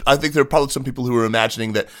 I think there are probably some people who are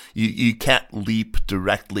imagining that you can't leap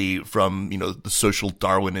directly from, the social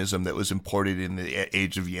Darwinism that was imported in the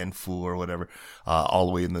age of Yanfu or whatever, all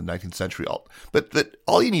the way in the 19th century. But that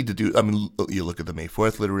all you need to do, I mean, you look at the May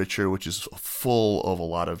 4th literature, which is full of a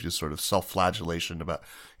lot of just sort of self-flagellation about,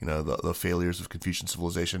 the failures of Confucian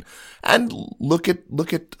civilization, and look at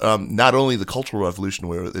not only the Cultural Revolution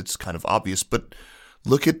where it's kind of obvious, but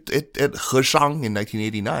look at Heshang in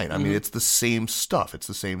 1989. I mean, it's the same stuff. It's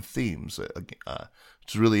the same themes.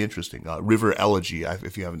 It's really interesting. River Elegy,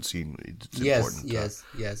 if you haven't seen, it's important. Yes.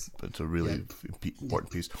 It's a really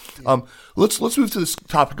important piece. Let's move to this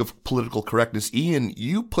topic of political correctness. Ian,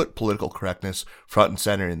 you put political correctness front and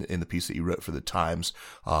center in the piece that you wrote for the Times.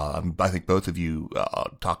 I think both of you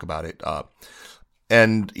talk about it,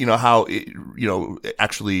 and how it,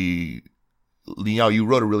 actually Lin Yao, you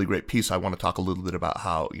wrote a really great piece. I want to talk a little bit about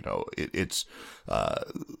how, it's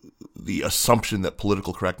the assumption that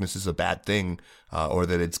political correctness is a bad thing, or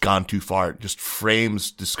that it's gone too far. It just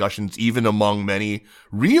frames discussions even among many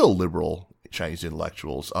real liberal Chinese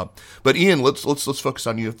intellectuals. But Ian, let's focus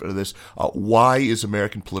on you for this. Why is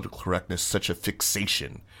American political correctness such a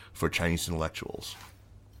fixation for Chinese intellectuals?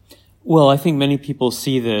 Well, I think many people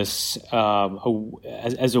see this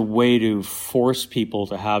as a way to force people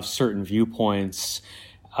to have certain viewpoints,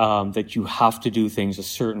 that you have to do things a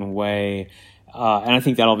certain way. And I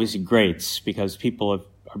think that obviously grates because people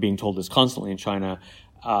are being told this constantly in China.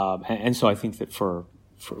 And so I think that for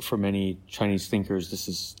many Chinese thinkers, this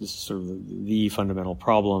is sort of the fundamental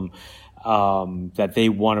problem, that they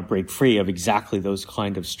want to break free of exactly those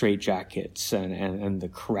kind of straitjackets and the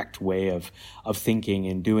correct way of thinking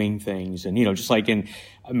and doing things. And, just like in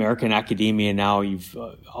American academia now, you've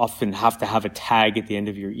often have to have a tag at the end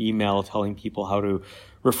of your email telling people how to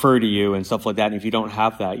refer to you and stuff like that. And if you don't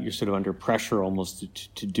have that, you're sort of under pressure almost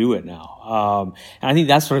to do it now. And I think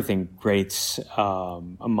that sort of thing grates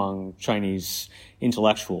among Chinese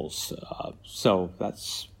intellectuals. So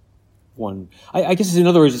that's one. I guess in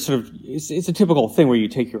other words, it's a typical thing where you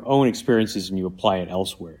take your own experiences and you apply it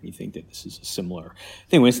elsewhere. And you think that this is a similar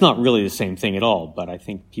thing. When it's not really the same thing at all, but I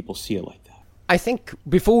think people see it like that. I think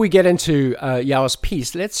before we get into Yao's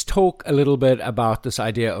piece, let's talk a little bit about this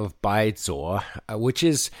idea of baizuo, which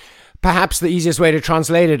is perhaps the easiest way to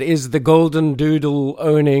translate it is the golden doodle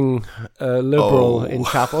owning liberal in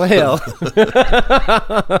Chapel Hill.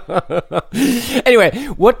 Anyway,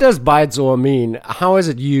 what does baizuo mean? How is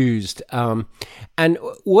it used? And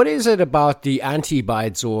what is it about the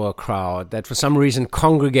anti-baizuo crowd that for some reason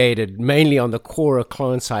congregated mainly on the Quora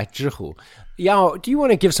clone site Zhihu? Yao, do you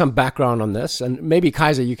want to give some background on this? And maybe,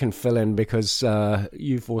 Kaiser, you can fill in because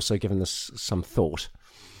you've also given this some thought.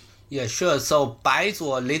 Yeah, sure. So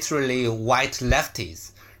baizuo literally white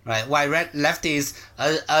lefties, right? White lefties,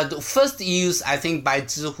 first used, I think, by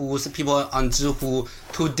Zhihu's people on Zhihu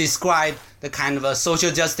to describe the kind of social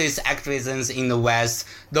justice activisms in the West,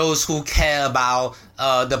 those who care about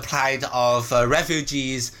the plight of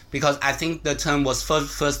refugees, because I think the term was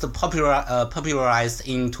first popularized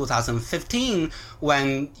in 2015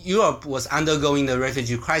 when Europe was undergoing the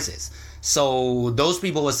refugee crisis. So those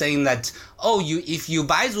people were saying that, if you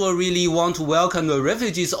baizuo really want to welcome the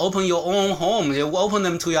refugees, open your own home, you open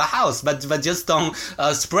them to your house, but just don't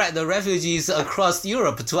spread the refugees across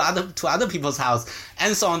Europe to other people's house,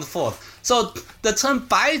 and so on and so forth. So the term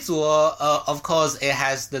baizuo, of course, it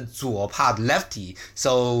has the zuo part, lefty.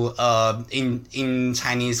 So in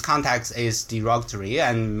Chinese context, is derogatory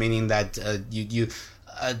and meaning that you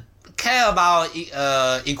care about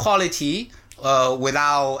equality.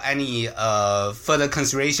 Without any further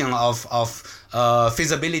consideration of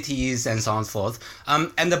feasibilities and so on and so forth.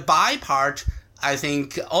 And the bi part, I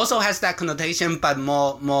think, also has that connotation, but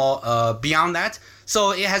more beyond that.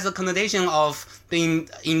 So it has a connotation of being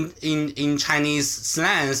in Chinese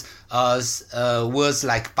slangs, words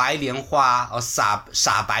like 白莲花 or 傻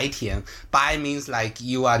白甜. Bai means like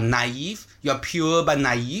you are naive, you are pure but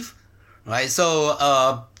naive, right? So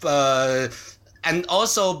and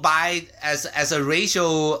also bi as a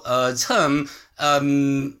racial term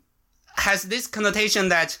has this connotation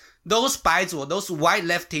that those baizuo, those white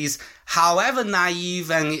lefties, however naive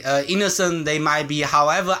and innocent they might be,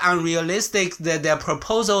 however unrealistic their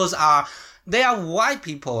proposals are, they are white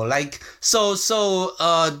people. Like so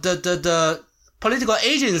the political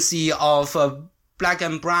agency of black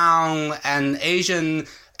and brown and Asian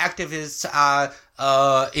activists are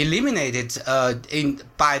eliminated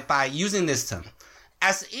by using this term,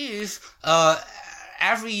 as if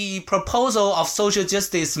every proposal of social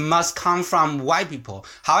justice must come from white people.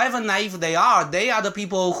 However naive they are the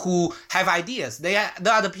people who have ideas. They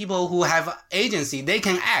are the people who have agency. They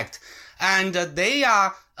can act, and they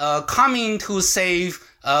are coming to save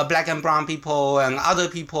black and brown people and other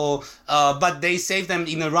people, but they save them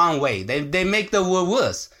in the wrong way. They make the world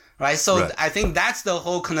worse. Right, so right. I think that's the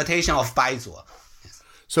whole connotation of baizuo. Yes.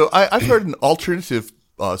 So I've heard an alternative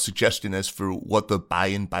suggestion as for what the bai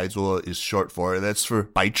in baizuo is short for. That's for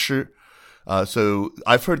白痴. So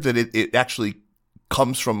I've heard that it actually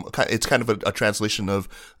comes from, it's kind of a translation of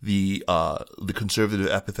the conservative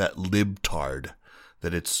epithet libtard,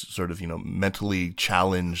 that it's sort of, mentally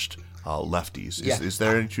challenged lefties. Is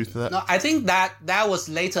there any truth to that? No, I think that was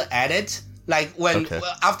later added. Like when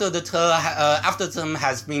after the term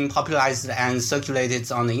has been popularized and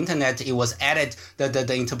circulated on the internet, it was added.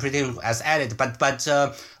 The interpretation as added. But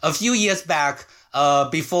a few years back,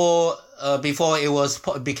 before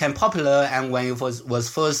it became popular and when it was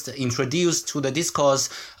first introduced to the discourse,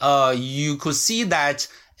 you could see that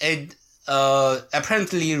it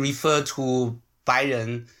apparently referred to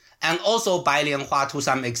Bairen and also Bailianhua to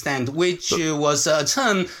some extent, which was a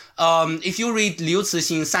term. If you read Liu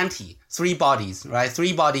Cixin Santi, three bodies, right?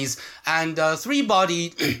 Three bodies, and three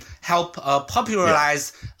body help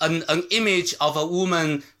popularize an image of a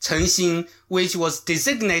woman, Chen Xin, which was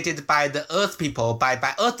designated by the Earth people, by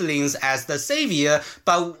Earthlings as the savior,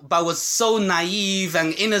 but was so naive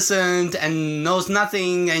and innocent and knows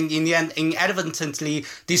nothing, and in the end inadvertently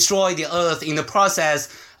destroy the Earth in the process.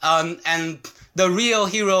 And the real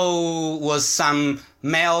hero was some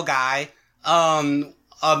male guy. And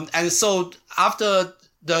so after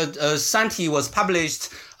the Santi was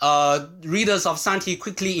published, readers of Santi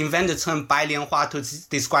quickly invented the term Bailianhua to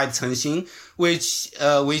describe Chen Xin, which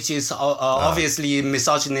is obviously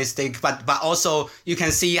misogynistic, but also you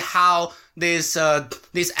can see how this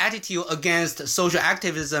attitude against social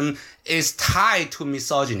activism is tied to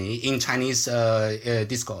misogyny in Chinese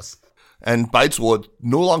discourse. And Baizuo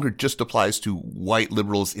no longer just applies to white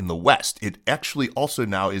liberals in the West. It actually also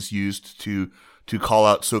now is used to call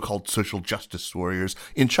out so-called social justice warriors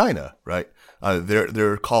in China, right?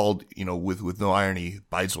 They're called, with no irony,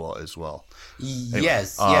 Baizuo as well. Anyway,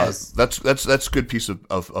 yes. That's a good piece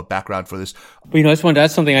of background for this. But, I just wanted to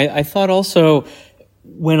add something. I thought also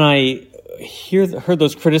when I heard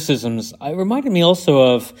those criticisms, it reminded me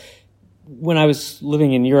also of when I was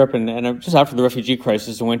living in Europe and just after the refugee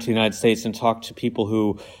crisis, I went to the United States and talked to people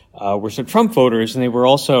who were some Trump voters, and they were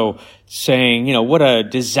also saying, what a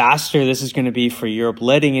disaster this is going to be for Europe,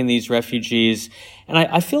 letting in these refugees. And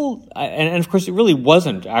I feel, and of course it really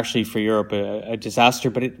wasn't actually for Europe a disaster,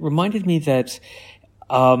 but it reminded me that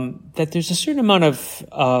there's a certain amount of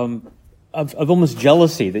almost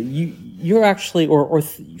jealousy that you're actually or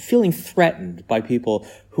feeling threatened by people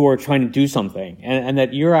who are trying to do something, and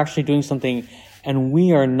that you're actually doing something and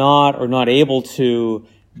we are not able to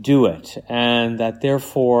do it, and that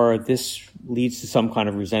therefore this leads to some kind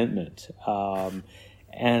of resentment.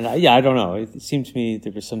 And I don't know. It seemed to me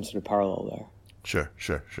there was some sort of parallel there. Sure.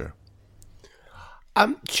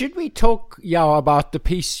 Should we talk, Yao, about the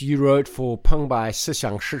piece you wrote for Pengbai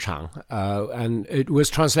Sixiang Shichang? And it was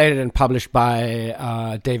translated and published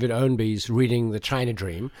by David Ownby's Reading the China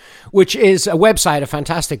Dream, which is a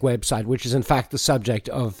fantastic website, which is in fact the subject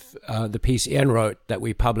of the piece Ian wrote that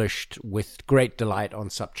we published with great delight on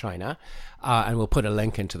SupChina. And we'll put a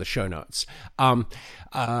link into the show notes.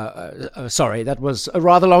 Sorry, that was a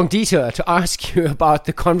rather long detour to ask you about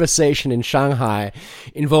the conversation in Shanghai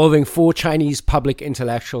involving 4 Chinese public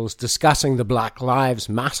intellectuals discussing the Black Lives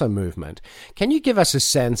Matter movement. Can you give us a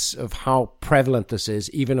sense of how prevalent this is,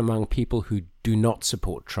 even among people who do not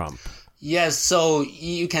support Trump? Yes, so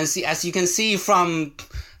you can see from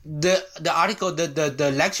the article,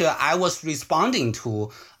 the lecture I was responding to,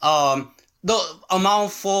 among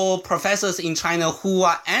 4 professors in China who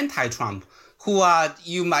are anti-Trump, who are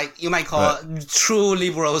you might call true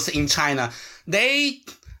liberals in China, they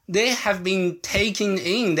have been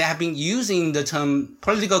they have been using the term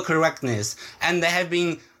political correctness, and they have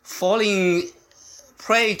been falling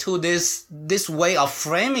prey to this way of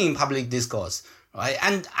framing public discourse, right?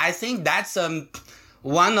 And I think that's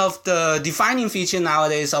one of the defining features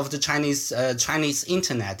nowadays of the Chinese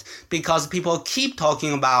internet, because people keep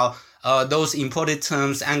talking about those imported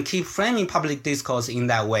terms and keep framing public discourse in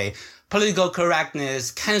that way. Political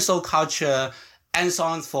correctness, cancel culture, and so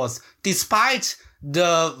on and so forth, despite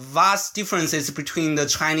the vast differences between the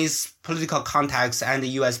Chinese political context and the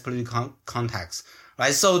US political context,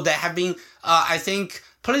 right? So there have been, I think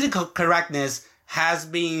political correctness has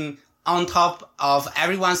been on top of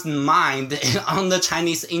everyone's mind on the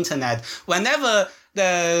Chinese internet. Whenever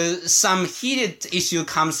some heated issue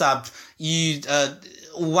comes up,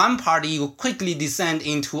 one party will quickly descend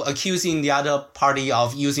into accusing the other party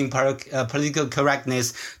of using political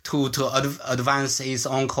correctness to advance its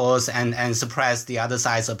own cause and suppress the other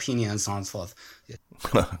side's opinion and so on and so forth.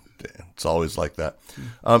 It's always like that.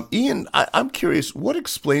 Ian, I'm curious, what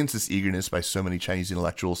explains this eagerness by so many Chinese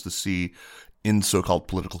intellectuals to see in so-called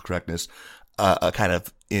political correctness a kind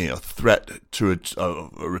of threat to a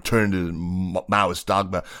return to Maoist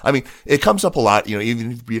dogma? I mean, it comes up a lot,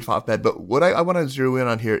 even if you read op-ed, but what I want to zero in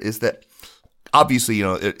on here is that obviously,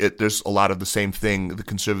 there's a lot of the same thing. The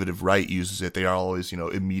conservative right uses it. They are always,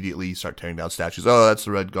 immediately start tearing down statues. Oh, that's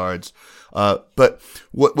the Red Guards. But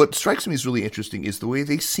what strikes me as really interesting is the way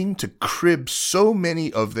they seem to crib so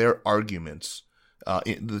many of their arguments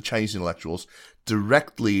the Chinese intellectuals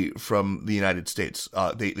directly from the United States.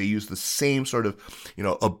 They use the same sort of,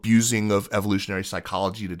 abusing of evolutionary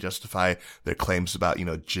psychology to justify their claims about,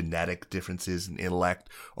 genetic differences in intellect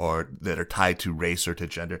or that are tied to race or to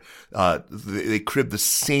gender. They crib the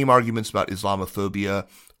same arguments about Islamophobia.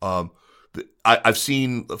 I've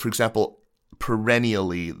seen, for example,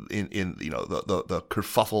 perennially in the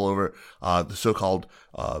kerfuffle over the so-called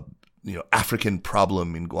African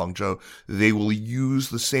problem in Guangzhou, they will use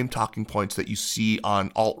the same talking points that you see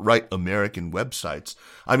on alt-right American websites.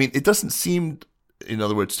 I mean, it doesn't seem, in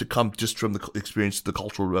other words, to come just from the experience of the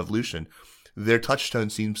Cultural Revolution. Their touchstone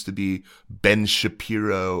seems to be Ben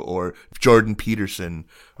Shapiro or Jordan Peterson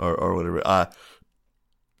or whatever.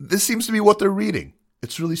 This seems to be what they're reading.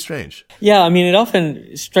 It's really strange. Yeah, I mean, it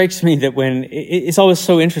often strikes me that when it's always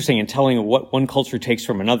so interesting in telling what one culture takes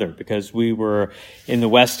from another, because we were in the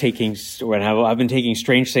West I've been taking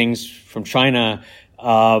strange things from China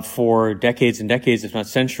for decades and decades, if not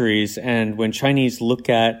centuries. And when Chinese look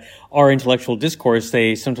at our intellectual discourse,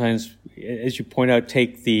 they sometimes, as you point out,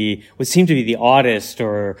 take what seem to be the oddest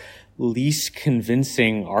or least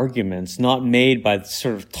convincing arguments, not made by the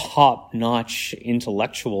sort of top-notch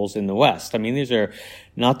intellectuals in the West. I mean, these are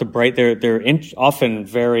not the bright, they're often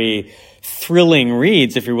very thrilling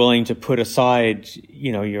reads if you're willing to put aside,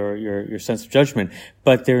 your sense of judgment,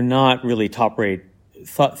 but they're not really top-rate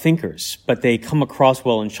thought thinkers, but they come across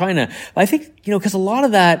well in China. I think, because a lot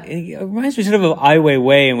of that, it reminds me sort of Ai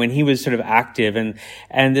Weiwei and when he was sort of active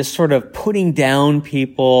and this sort of putting down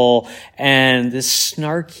people and this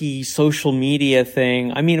snarky social media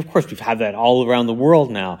thing. I mean, of course, we've had that all around the world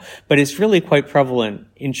now, but it's really quite prevalent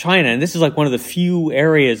in China. And this is like one of the few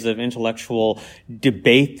areas of intellectual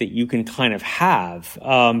debate that you can kind of have,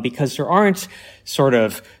 because there aren't sort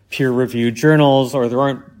of peer-reviewed journals or there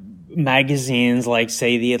aren't magazines like,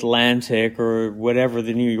 say, The Atlantic or whatever,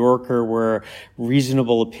 The New Yorker, where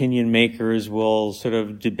reasonable opinion makers will sort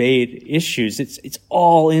of debate issues. It's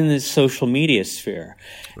all in this social media sphere.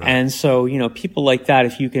 Right. And so, people like that,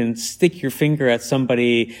 if you can stick your finger at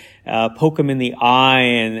somebody, poke them in the eye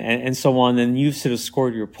and so on, then you've sort of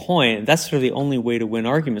scored your point. That's sort of the only way to win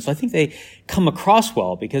arguments. So I think they come across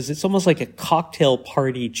well because it's almost like a cocktail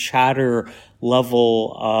party chatter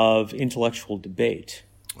level of intellectual debate.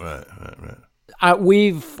 Right.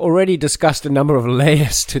 We've already discussed a number of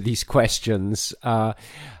layers to these questions,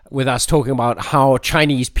 with us talking about how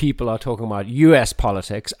Chinese people are talking about U.S.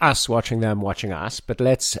 politics, us watching them watching us. But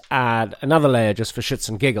let's add another layer just for shits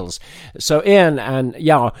and giggles. So Ian and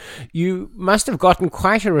Yao, you must have gotten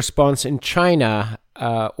quite a response in China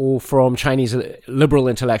or from Chinese liberal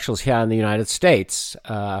intellectuals here in the United States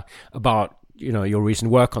about your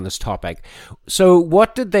recent work on this topic. So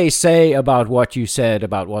what did they say about what you said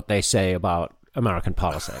about what they say about American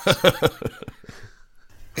politics?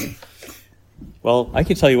 Well, I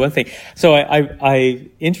can tell you one thing. So I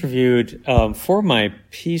interviewed, for my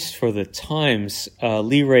piece for the Times,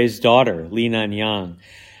 Li Rui's daughter, Li Nanyang,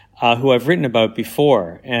 who I've written about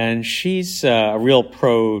before. And she's a real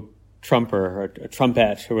pro-Trumper, or a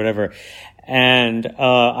Trumpette, or whatever. And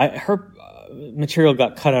her material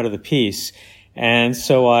got cut out of the piece. And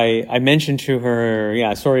so I mentioned to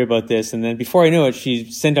her, sorry about this. And then before I knew it, she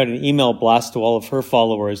sent out an email blast to all of her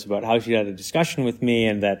followers about how she had a discussion with me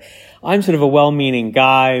and that I'm sort of a well-meaning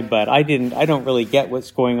guy, but I don't really get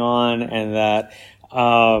what's going on. And that,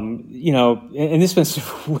 and this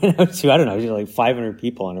went out to, I don't know, like 500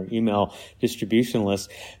 people on her email distribution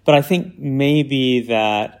list. But I think maybe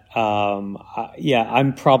that,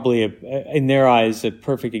 I'm probably in their eyes a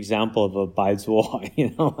perfect example of a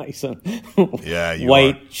baizuo, like some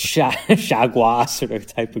white shagua sort of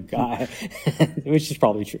type of guy, which is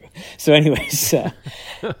probably true. So, anyways,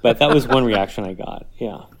 but that was one reaction I got.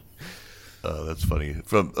 Yeah. That's funny.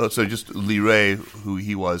 So just Li Rui, who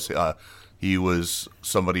he was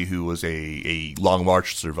somebody who was a Long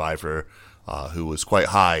March survivor, who was quite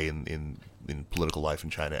high in political life in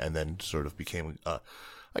China, and then sort of became.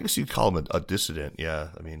 I guess you'd call him a dissident, yeah.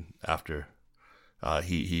 I mean, after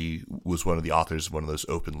he was one of the authors of one of those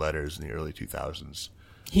open letters in the early 2000s.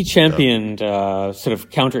 He championed sort of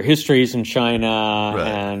counter histories in China, right,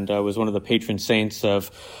 and was one of the patron saints of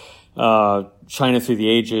China Through the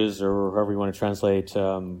Ages, or however you want to translate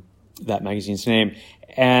that magazine's name.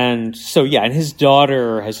 And so, and his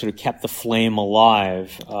daughter has sort of kept the flame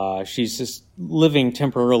alive. She's just living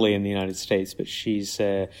temporarily in the United States, but she's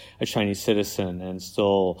a Chinese citizen and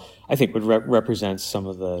still, I think, would represent some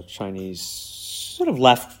of the Chinese sort of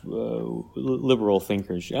left liberal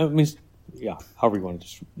thinkers. I mean, yeah, however you want to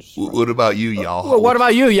describe. What about you, Yao? Well, what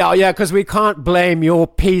about you, Yao? Yeah, because we can't blame your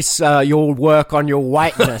piece, your work on your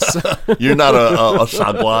whiteness. You're not a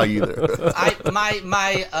Shagua either.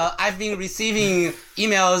 I've been receiving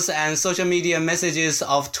emails and social media messages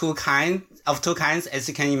of two kinds, as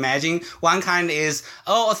you can imagine. One kind is,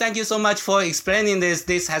 oh, thank you so much for explaining this.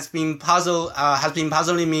 This has been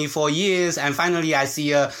puzzling me for years, and finally I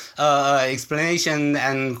see a explanation,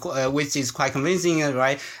 and which is quite convincing,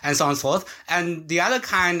 right? And so on and so forth. And the other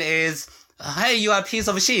kind is, hey, you are a piece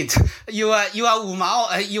of shit. You are Wu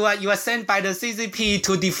Mao. You are sent by the CCP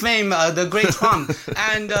to defame the great Trump.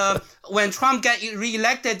 And when Trump get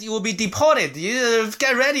re-elected, you will be deported. You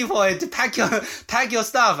get ready for it. Pack your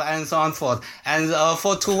stuff, and so on and forth. And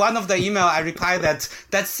to one of the email, I replied that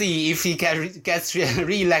let's see if he gets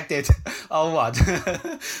re-elected or what.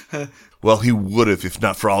 Well, he would have if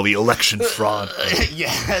not for all the election fraud.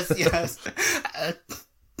 Yes.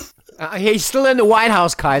 He's still in the White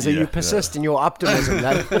House, Kaiser. You persist in your optimism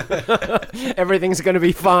that everything's going to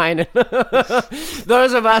be fine.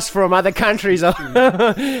 Those of us from other countries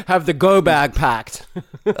have the go bag packed.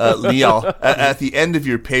 Lin Yao, at the end of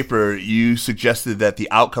your paper, you suggested that the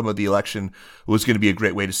outcome of the election was going to be a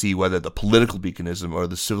great way to see whether the political beaconism or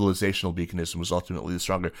the civilizational beaconism was ultimately the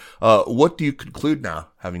stronger. What do you conclude now,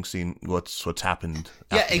 having seen what's happened?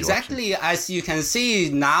 Yeah, exactly. As you can see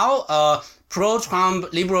now,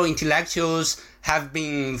 pro-Trump liberal intellectuals have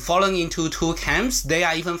been falling into two camps. They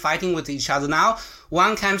are even fighting with each other now.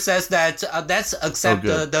 One camp says that let's accept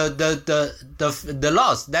the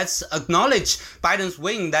loss. Let's acknowledge Biden's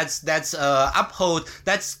win. That's uphold.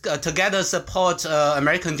 Let's together support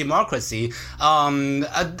American democracy. And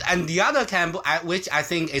the other camp, which I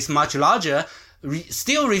think is much larger,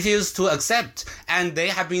 still refuse to accept, and they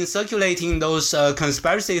have been circulating those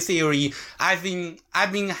conspiracy theory. I've been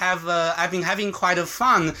having quite a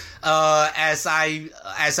fun as I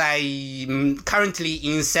currently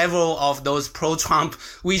in several of those pro-Trump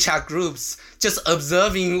WeChat groups, just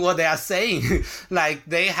observing what they are saying. Like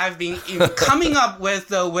they have been coming up with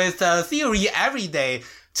theory every day.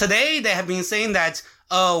 Today they have been saying that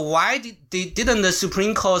why didn't the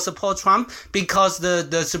Supreme Court support Trump? Because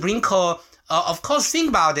the Supreme Court, of course, think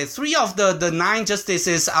about it. 3 of the 9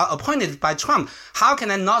 justices are appointed by Trump. How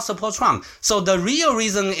can I not support Trump? So the real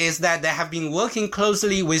reason is that they have been working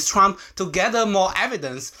closely with Trump to gather more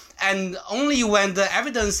evidence. And only when the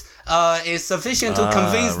evidence is sufficient to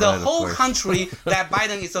convince the whole country that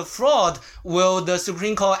Biden is a fraud will the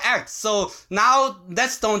Supreme Court act. So now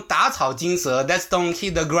let's don't 打草惊蛇. Let's don't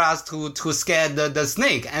hit the grass to scare the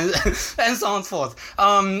snake, and so on and forth.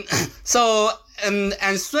 And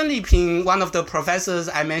Sun Liping, one of the professors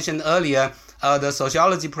I mentioned earlier, the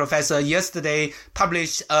sociology professor, yesterday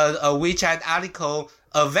published a WeChat article,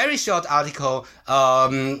 a very short article,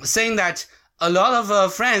 saying that a lot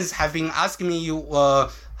of friends have been asking me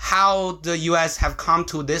how the U.S. have come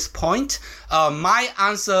to this point. My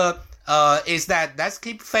answer is that let's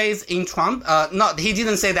keep faith in Trump. He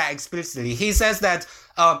didn't say that explicitly. He says that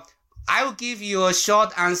I will give you a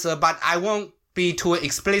short answer, but I won't be too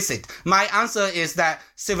explicit. My answer is that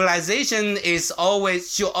civilization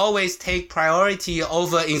should always take priority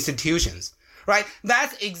over institutions. Right?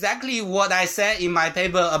 That's exactly what I said in my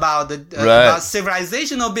paper about about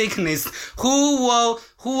civilizational weakness. Who will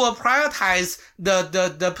prioritize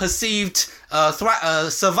the perceived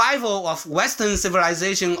survival of Western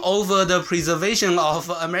civilization over the preservation of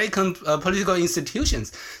American political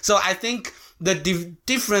institutions? So I think the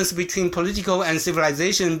difference between political and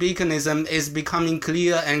civilization beaconism is becoming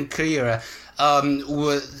clearer and clearer.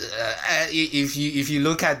 If you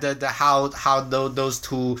look at how those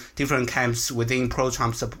two different camps within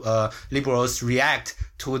pro-Trump liberals react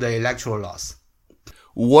to the electoral loss.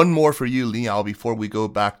 One more for you, Lin Yao, before we go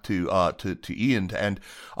back to Ian to end.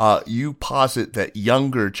 You posit that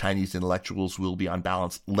younger Chinese intellectuals will be, on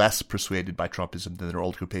balance, less persuaded by Trumpism than their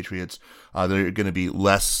older compatriots. They're going to be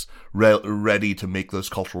less ready to make those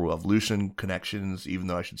cultural revolution connections, even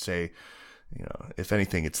though I should say, if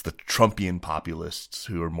anything, it's the Trumpian populists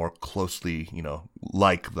who are more closely,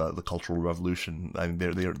 like the Cultural Revolution. I mean,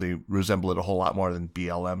 they resemble it a whole lot more than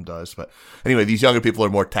BLM does. But anyway, these younger people are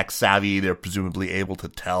more tech savvy. They're presumably able to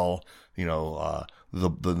tell,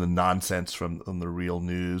 the nonsense from the real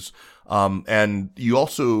news. And you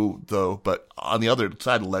also, but on the other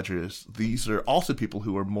side of the ledger is these are also people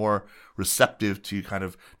who are more receptive to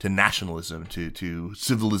to nationalism, to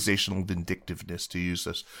civilizational vindictiveness, to use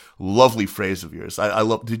this lovely phrase of yours. I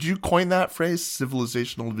love, did you coin that phrase,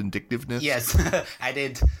 civilizational vindictiveness? Yes, I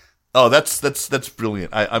did. Oh, that's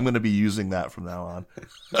brilliant. I'm going to be using that from now on.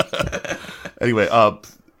 Anyway,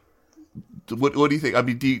 what do you think? I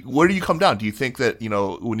mean, where do you come down? Do you think that,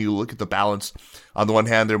 when you look at the balance, on the one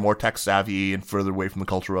hand, they're more tech savvy and further away from the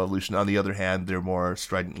Cultural Revolution. On the other hand, they're more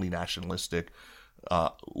stridently nationalistic.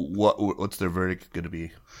 What's their verdict going to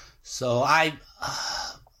be? So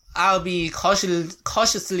I'll be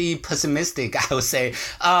cautiously pessimistic, I would say.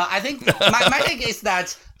 I think my take is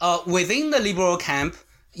that within the liberal camp,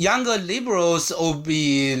 younger liberals will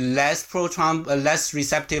be less pro-Trump, less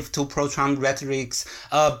receptive to pro-Trump rhetorics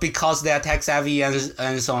because they are tech-savvy and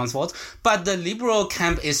so on and so forth. But the liberal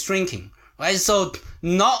camp is shrinking, right? So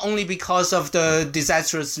not only because of the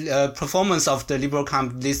disastrous performance of the liberal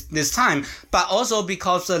camp this time, but also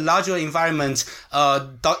because the larger environment,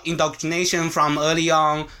 indoctrination from early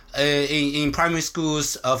on in primary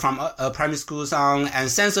schools, from primary schools on, and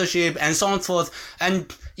censorship and so on and so forth.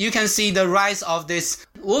 And you can see the rise of this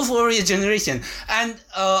Wolf Warrior generation, and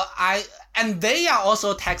they are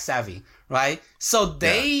also tech savvy, right? So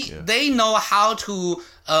they know how to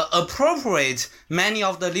appropriate many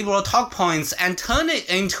of the liberal talk points and turn it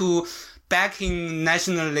into backing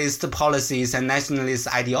nationalist policies and nationalist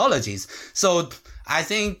ideologies. So I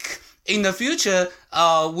think in the future,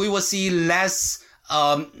 we will see less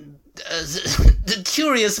the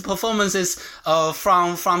curious performances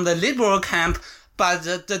from the liberal camp. But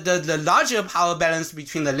the larger power balance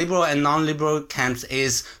between the liberal and non-liberal camps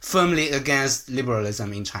is firmly against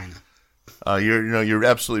liberalism in China. You're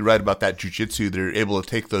absolutely right about that jujitsu. They're able to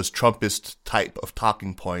take those Trumpist type of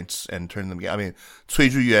talking points and turn them. I mean,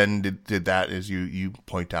 Cui Zhiyuan did that, as you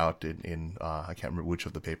point out in I can't remember which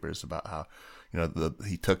of the papers, about how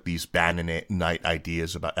he took these Bannonite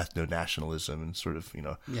ideas about ethno-nationalism and sort of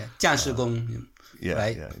将士公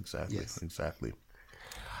right? Yeah, exactly, yes. Exactly.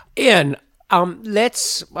 Ian,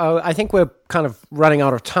 I think we're kind of running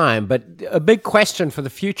out of time, but a big question for the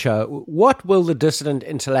future: what will the dissident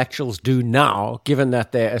intellectuals do now, given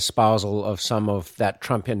that their espousal of some of that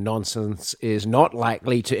Trumpian nonsense is not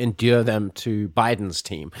likely to endear them to Biden's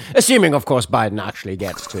team? Assuming, of course, Biden actually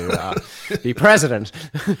gets to be president,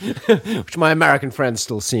 which my American friends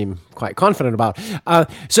still seem quite confident about.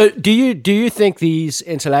 So do you think these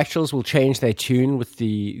intellectuals will change their tune with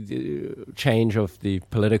the change of the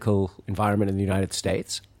political environment in the United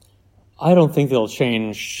States? I don't think they'll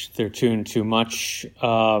change their tune too much.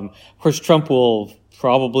 Of course, Trump will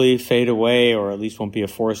probably fade away, or at least won't be a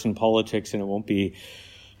force in politics, and it won't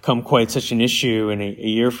become quite such an issue in a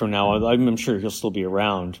year from now. I'm sure he'll still be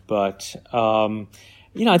around. But,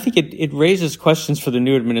 I think it raises questions for the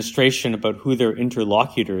new administration about who their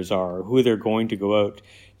interlocutors are, who they're going to go out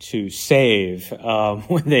to save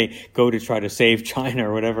when they go to try to save China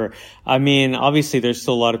or whatever. I mean, obviously, there's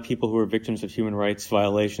still a lot of people who are victims of human rights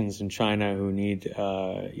violations in China who need,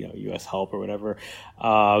 U.S. help or whatever,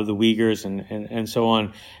 the Uyghurs and so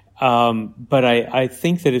on. But I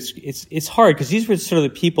think that it's hard, because these were sort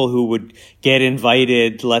of the people who would get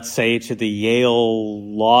invited, let's say, to the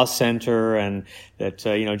Yale Law Center, and that,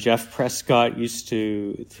 Jeff Prescott used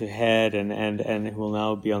to head and who will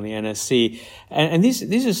now be on the NSC. And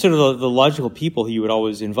these are sort of the logical people who you would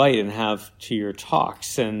always invite and have to your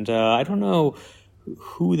talks. And, I don't know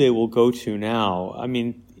who they will go to now. I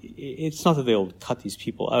mean, it's not that they'll cut these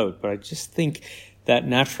people out, but I just think that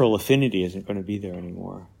natural affinity isn't going to be there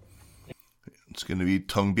anymore. It's going to be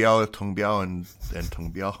Teng Biao, and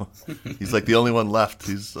Teng Biao. He's like the only one left.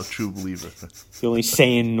 He's a true believer. The only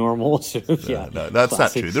sane, normal. Yeah, no, that's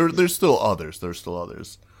classic. Not true. There's still others.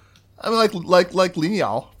 I mean, like Lin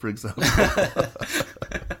Yao, for example.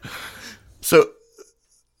 So,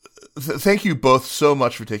 thank you both so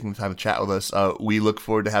much for taking the time to chat with us. We look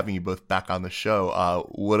forward to having you both back on the show.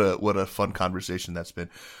 What a fun conversation that's been.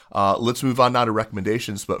 Let's move on now to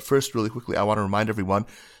recommendations. But first, really quickly, I want to remind everyone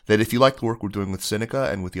that if you like the work we're doing with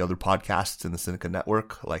Sinica and with the other podcasts in the Sinica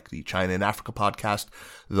network, like the China and Africa podcast,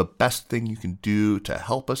 the best thing you can do to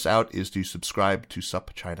help us out is to subscribe to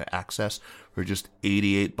Sup China Access. For just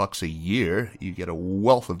 $88 a year, you get a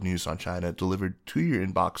wealth of news on China delivered to your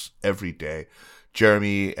inbox every day.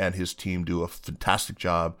 Jeremy and his team do a fantastic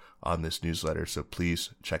job on this newsletter, so please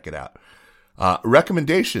check it out.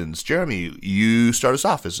 Recommendations. Jeremy, you start us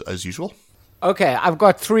off as usual. Okay, I've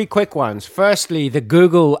got 3 quick ones. Firstly, the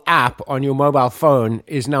Google app on your mobile phone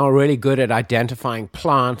is now really good at identifying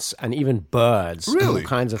plants and even birds. Really? And all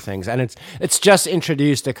kinds of things. And it's just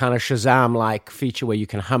introduced a kind of Shazam-like feature where you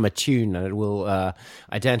can hum a tune and it will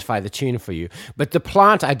identify the tune for you. But the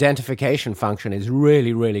plant identification function is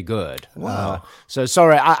really, really good. Wow. So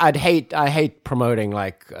sorry, I hate promoting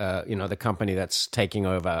the company that's taking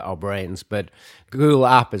over our brains, but Google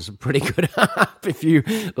app is a pretty good app if you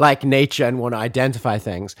like nature and want want to identify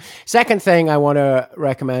things. Second thing I want to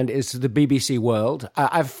recommend is the BBC World.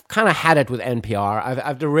 I've kind of had it with NPR.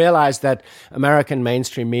 I've realized that American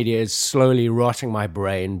mainstream media is slowly rotting my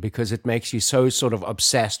brain because it makes you so sort of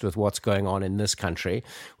obsessed with what's going on in this country,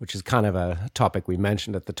 which is kind of a topic we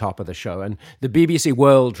mentioned at the top of the show. And the BBC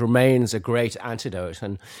World remains a great antidote.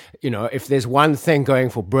 And, you know, if there's one thing going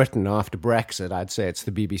for Britain after Brexit, I'd say it's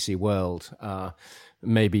the BBC World.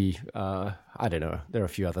 Maybe, I don't know, there are a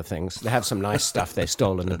few other things. They have some nice stuff they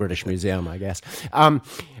stole in the British Museum, I guess.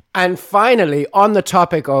 And finally, on the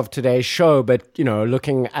topic of today's show, but, you know,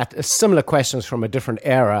 looking at similar questions from a different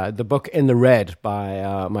era, the book In the Red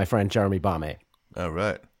by my friend Jeremy Barmay. All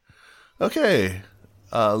right. Okay.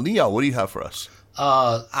 Lin Yao, what do you have for us?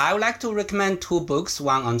 I would like to recommend two books,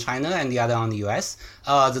 one on China and the other on the US.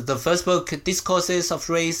 The first book, Discourses of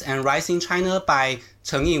Race and Rise in China by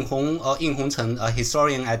Chen Yinhong, or Yinhong Chen, a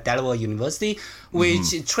historian at Delaware University,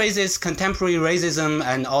 which traces contemporary racism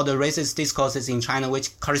and all the racist discourses in China,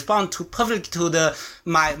 which correspond to perfectly to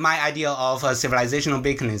my idea of civilizational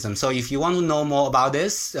beaconism. So if you want to know more about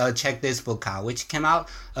this, check this book out, which came out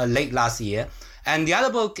late last year. And the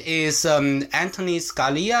other book is Anthony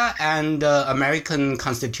Scalia and American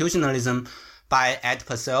Constitutionalism by Ed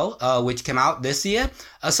Purcell, which came out this year.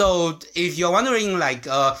 So if you're wondering, like,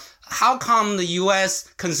 how come the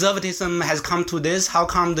U.S. conservatism has come to this? How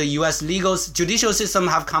come the U.S. judicial system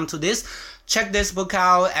have come to this? Check this book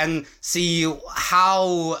out and see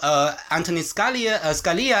how Anthony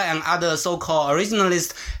Scalia and other so-called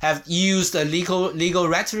originalists have used legal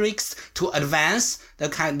rhetorics to advance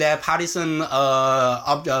their partisan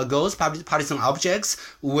goals, partisan objects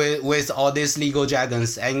with all these legal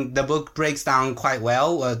jargons. And the book breaks down quite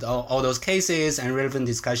well all those cases and relevant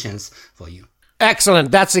discussions for you. Excellent.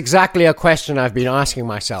 That's exactly a question I've been asking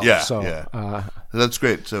myself. Yeah. That's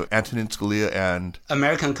great. So Antonin Scalia and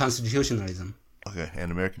American Constitutionalism. Okay,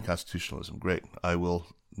 and American Constitutionalism. Great. I will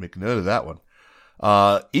make a note of that one.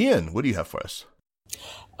 Ian, what do you have for us?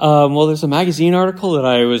 Well, there's a magazine article that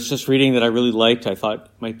I was just reading that I really liked. I thought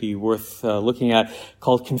might be worth looking at,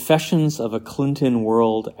 called Confessions of a Clinton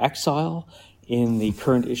World Exile, in the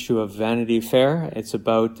current issue of Vanity Fair. It's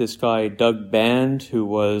about this guy, Doug Band, who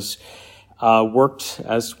was worked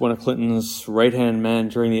as one of Clinton's right-hand men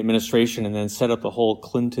during the administration and then set up the whole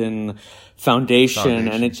Clinton Foundation.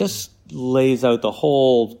 And it just lays out the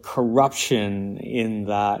whole corruption in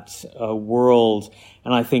that world,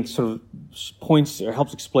 and I think sort of points or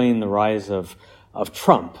helps explain the rise of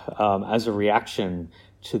Trump as a reaction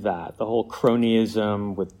to that. The whole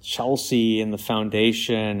cronyism with Chelsea and the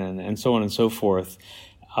foundation and so on and so forth.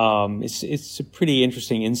 It's a pretty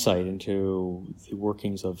interesting insight into the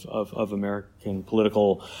workings of American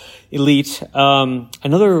political elite.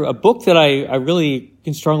 A book that I really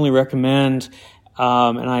can strongly recommend,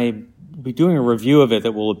 and I will be doing a review of it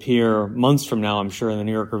that will appear months from now, I'm sure, in the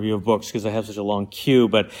New York Review of Books, because I have such a long queue,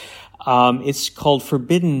 but it's called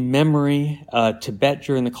Forbidden Memory, Tibet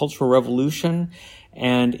During the Cultural Revolution,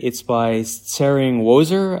 and it's by Tsering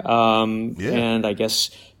Wozer, and I guess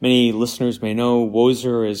many listeners may know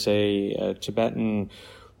Wozer is a Tibetan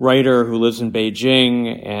writer who lives in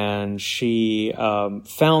Beijing, and she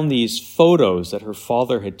found these photos that her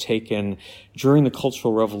father had taken during the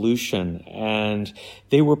Cultural Revolution, and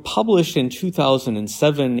they were published in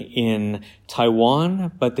 2007 in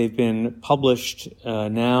Taiwan, but they've been published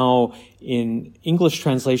now in English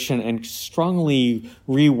translation and strongly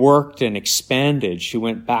reworked and expanded. She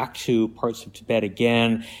went back to parts of Tibet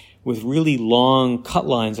again with really long cut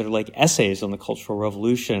lines that are like essays on the Cultural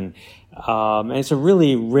Revolution. And it's a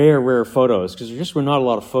really rare photos, because there just were not a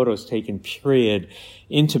lot of photos taken, period,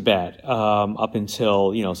 in Tibet, up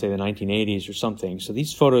until, say the 1980s or something. So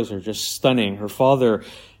these photos are just stunning. Her father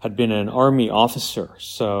had been an army officer,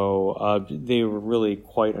 so they were really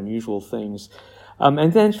quite unusual things.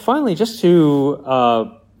 And then finally, just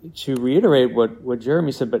to reiterate what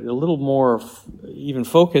Jeremy said, but a little more even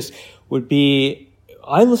focused, would be,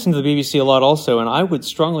 I listen to the BBC a lot also, and I would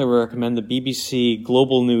strongly recommend the BBC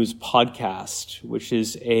Global News podcast, which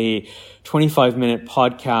is a 25-minute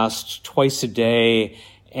podcast twice a day.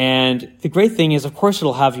 And the great thing is, of course,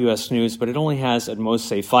 it'll have U.S. news, but it only has at most,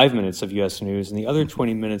 say, 5 minutes of U.S. news, and the other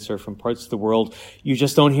 20 minutes are from parts of the world you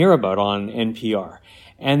just don't hear about on NPR.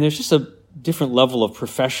 And there's just a different level of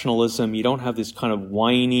professionalism. You don't have this kind of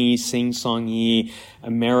whiny, sing-songy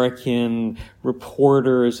American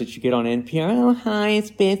reporters that you get on NPR. Oh, hi,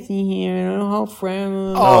 it's Betsy here. I don't know how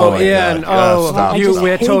friend. Oh, Ian.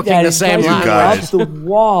 We're talking the same language. Up the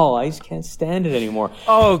wall. I just can't stand it anymore.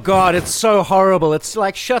 Oh, God, it's so horrible. It's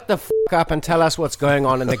like, shut the up and tell us what's going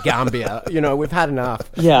on in the Gambia. We've had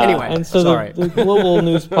enough. Yeah. Anyway, and so sorry. The global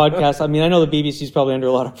news podcast, I mean, I know the BBC's probably under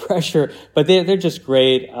a lot of pressure, but they're just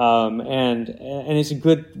great. And it's a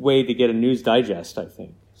good way to get a news digest, I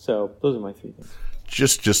think. So those are my 3 things.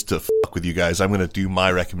 Just to fuck with you guys, I'm going to do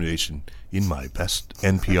my recommendation in my best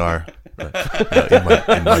NPR, in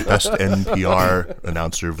my best NPR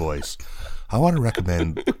announcer voice. I want to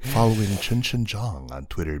recommend following Chen Zhang on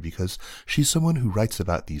Twitter because she's someone who writes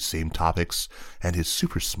about these same topics and is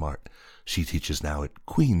super smart. She teaches now at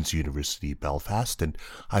Queen's University, Belfast, and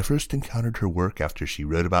I first encountered her work after she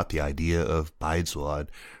wrote about the idea of baizuo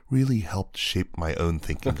and really helped shape my own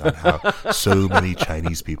thinking on how so many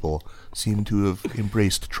Chinese people seem to have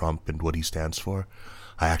embraced Trump and what he stands for.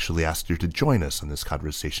 I actually asked her to join us in this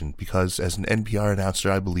conversation because as an NPR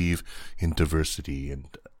announcer, I believe in diversity and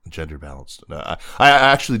gender balance. I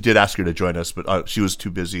actually did ask her to join us, but she was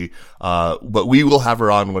too busy. But we will have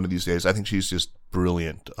her on one of these days. I think she's just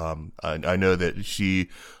brilliant. I know that she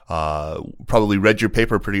probably read your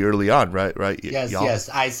paper pretty early on, right? Yes, yes.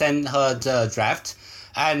 I sent her the draft.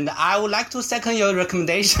 And I would like to second your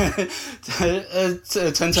recommendation.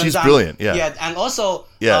 She's brilliant, yeah. Yeah, and also,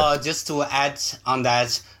 just to add on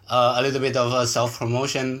that, a little bit of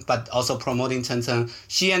self-promotion, but also promoting Chen Chen.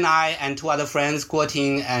 She and I and 2 other friends, Guo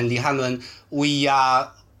Ting and Li Hanlun, we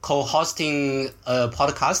are co-hosting a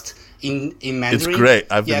podcast in Mandarin. It's great.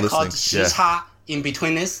 I've been listening. Called Shicha In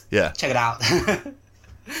Betweenness. Yeah. Check it out.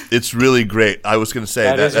 It's really great. I was going to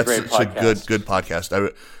say that's such a good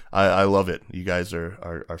podcast. I love it. You guys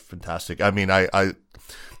are fantastic. I mean,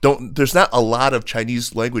 there's not a lot of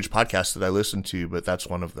Chinese language podcasts that I listen to, but that's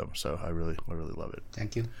one of them. So I really love it.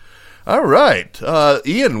 Thank you. All right.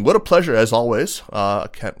 Ian, what a pleasure as always.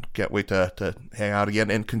 Can't wait to hang out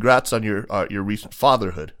again, and congrats on your recent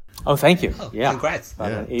fatherhood. Oh, thank you. Yeah. Congrats.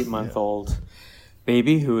 An 8-month-old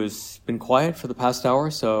baby who has been quiet for the past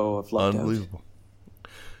hour, so I've loved Unbelievable.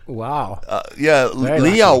 Wow.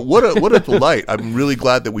 Li Yao, what a delight. I'm really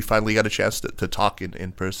glad that we finally got a chance to talk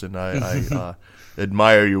in person. I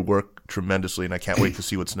admire your work tremendously, and I can't wait to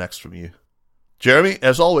see what's next from you. Jeremy,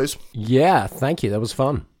 as always. Yeah, thank you. That was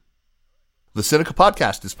fun. The Sinica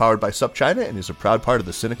Podcast is powered by SupChina and is a proud part of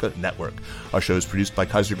the Sinica Network. Our show is produced by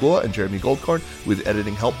Kaiser Guo and Jeremy Goldkorn, with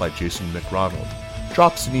editing help by Jason McRonald.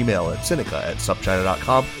 Drop us an email at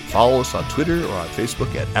sinica@supchina.com, follow us on Twitter or on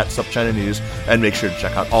Facebook at SupChina News, and make sure to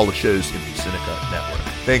check out all the shows in the Sinica Network.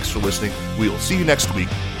 Thanks for listening. We will see you next week.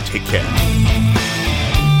 Take care.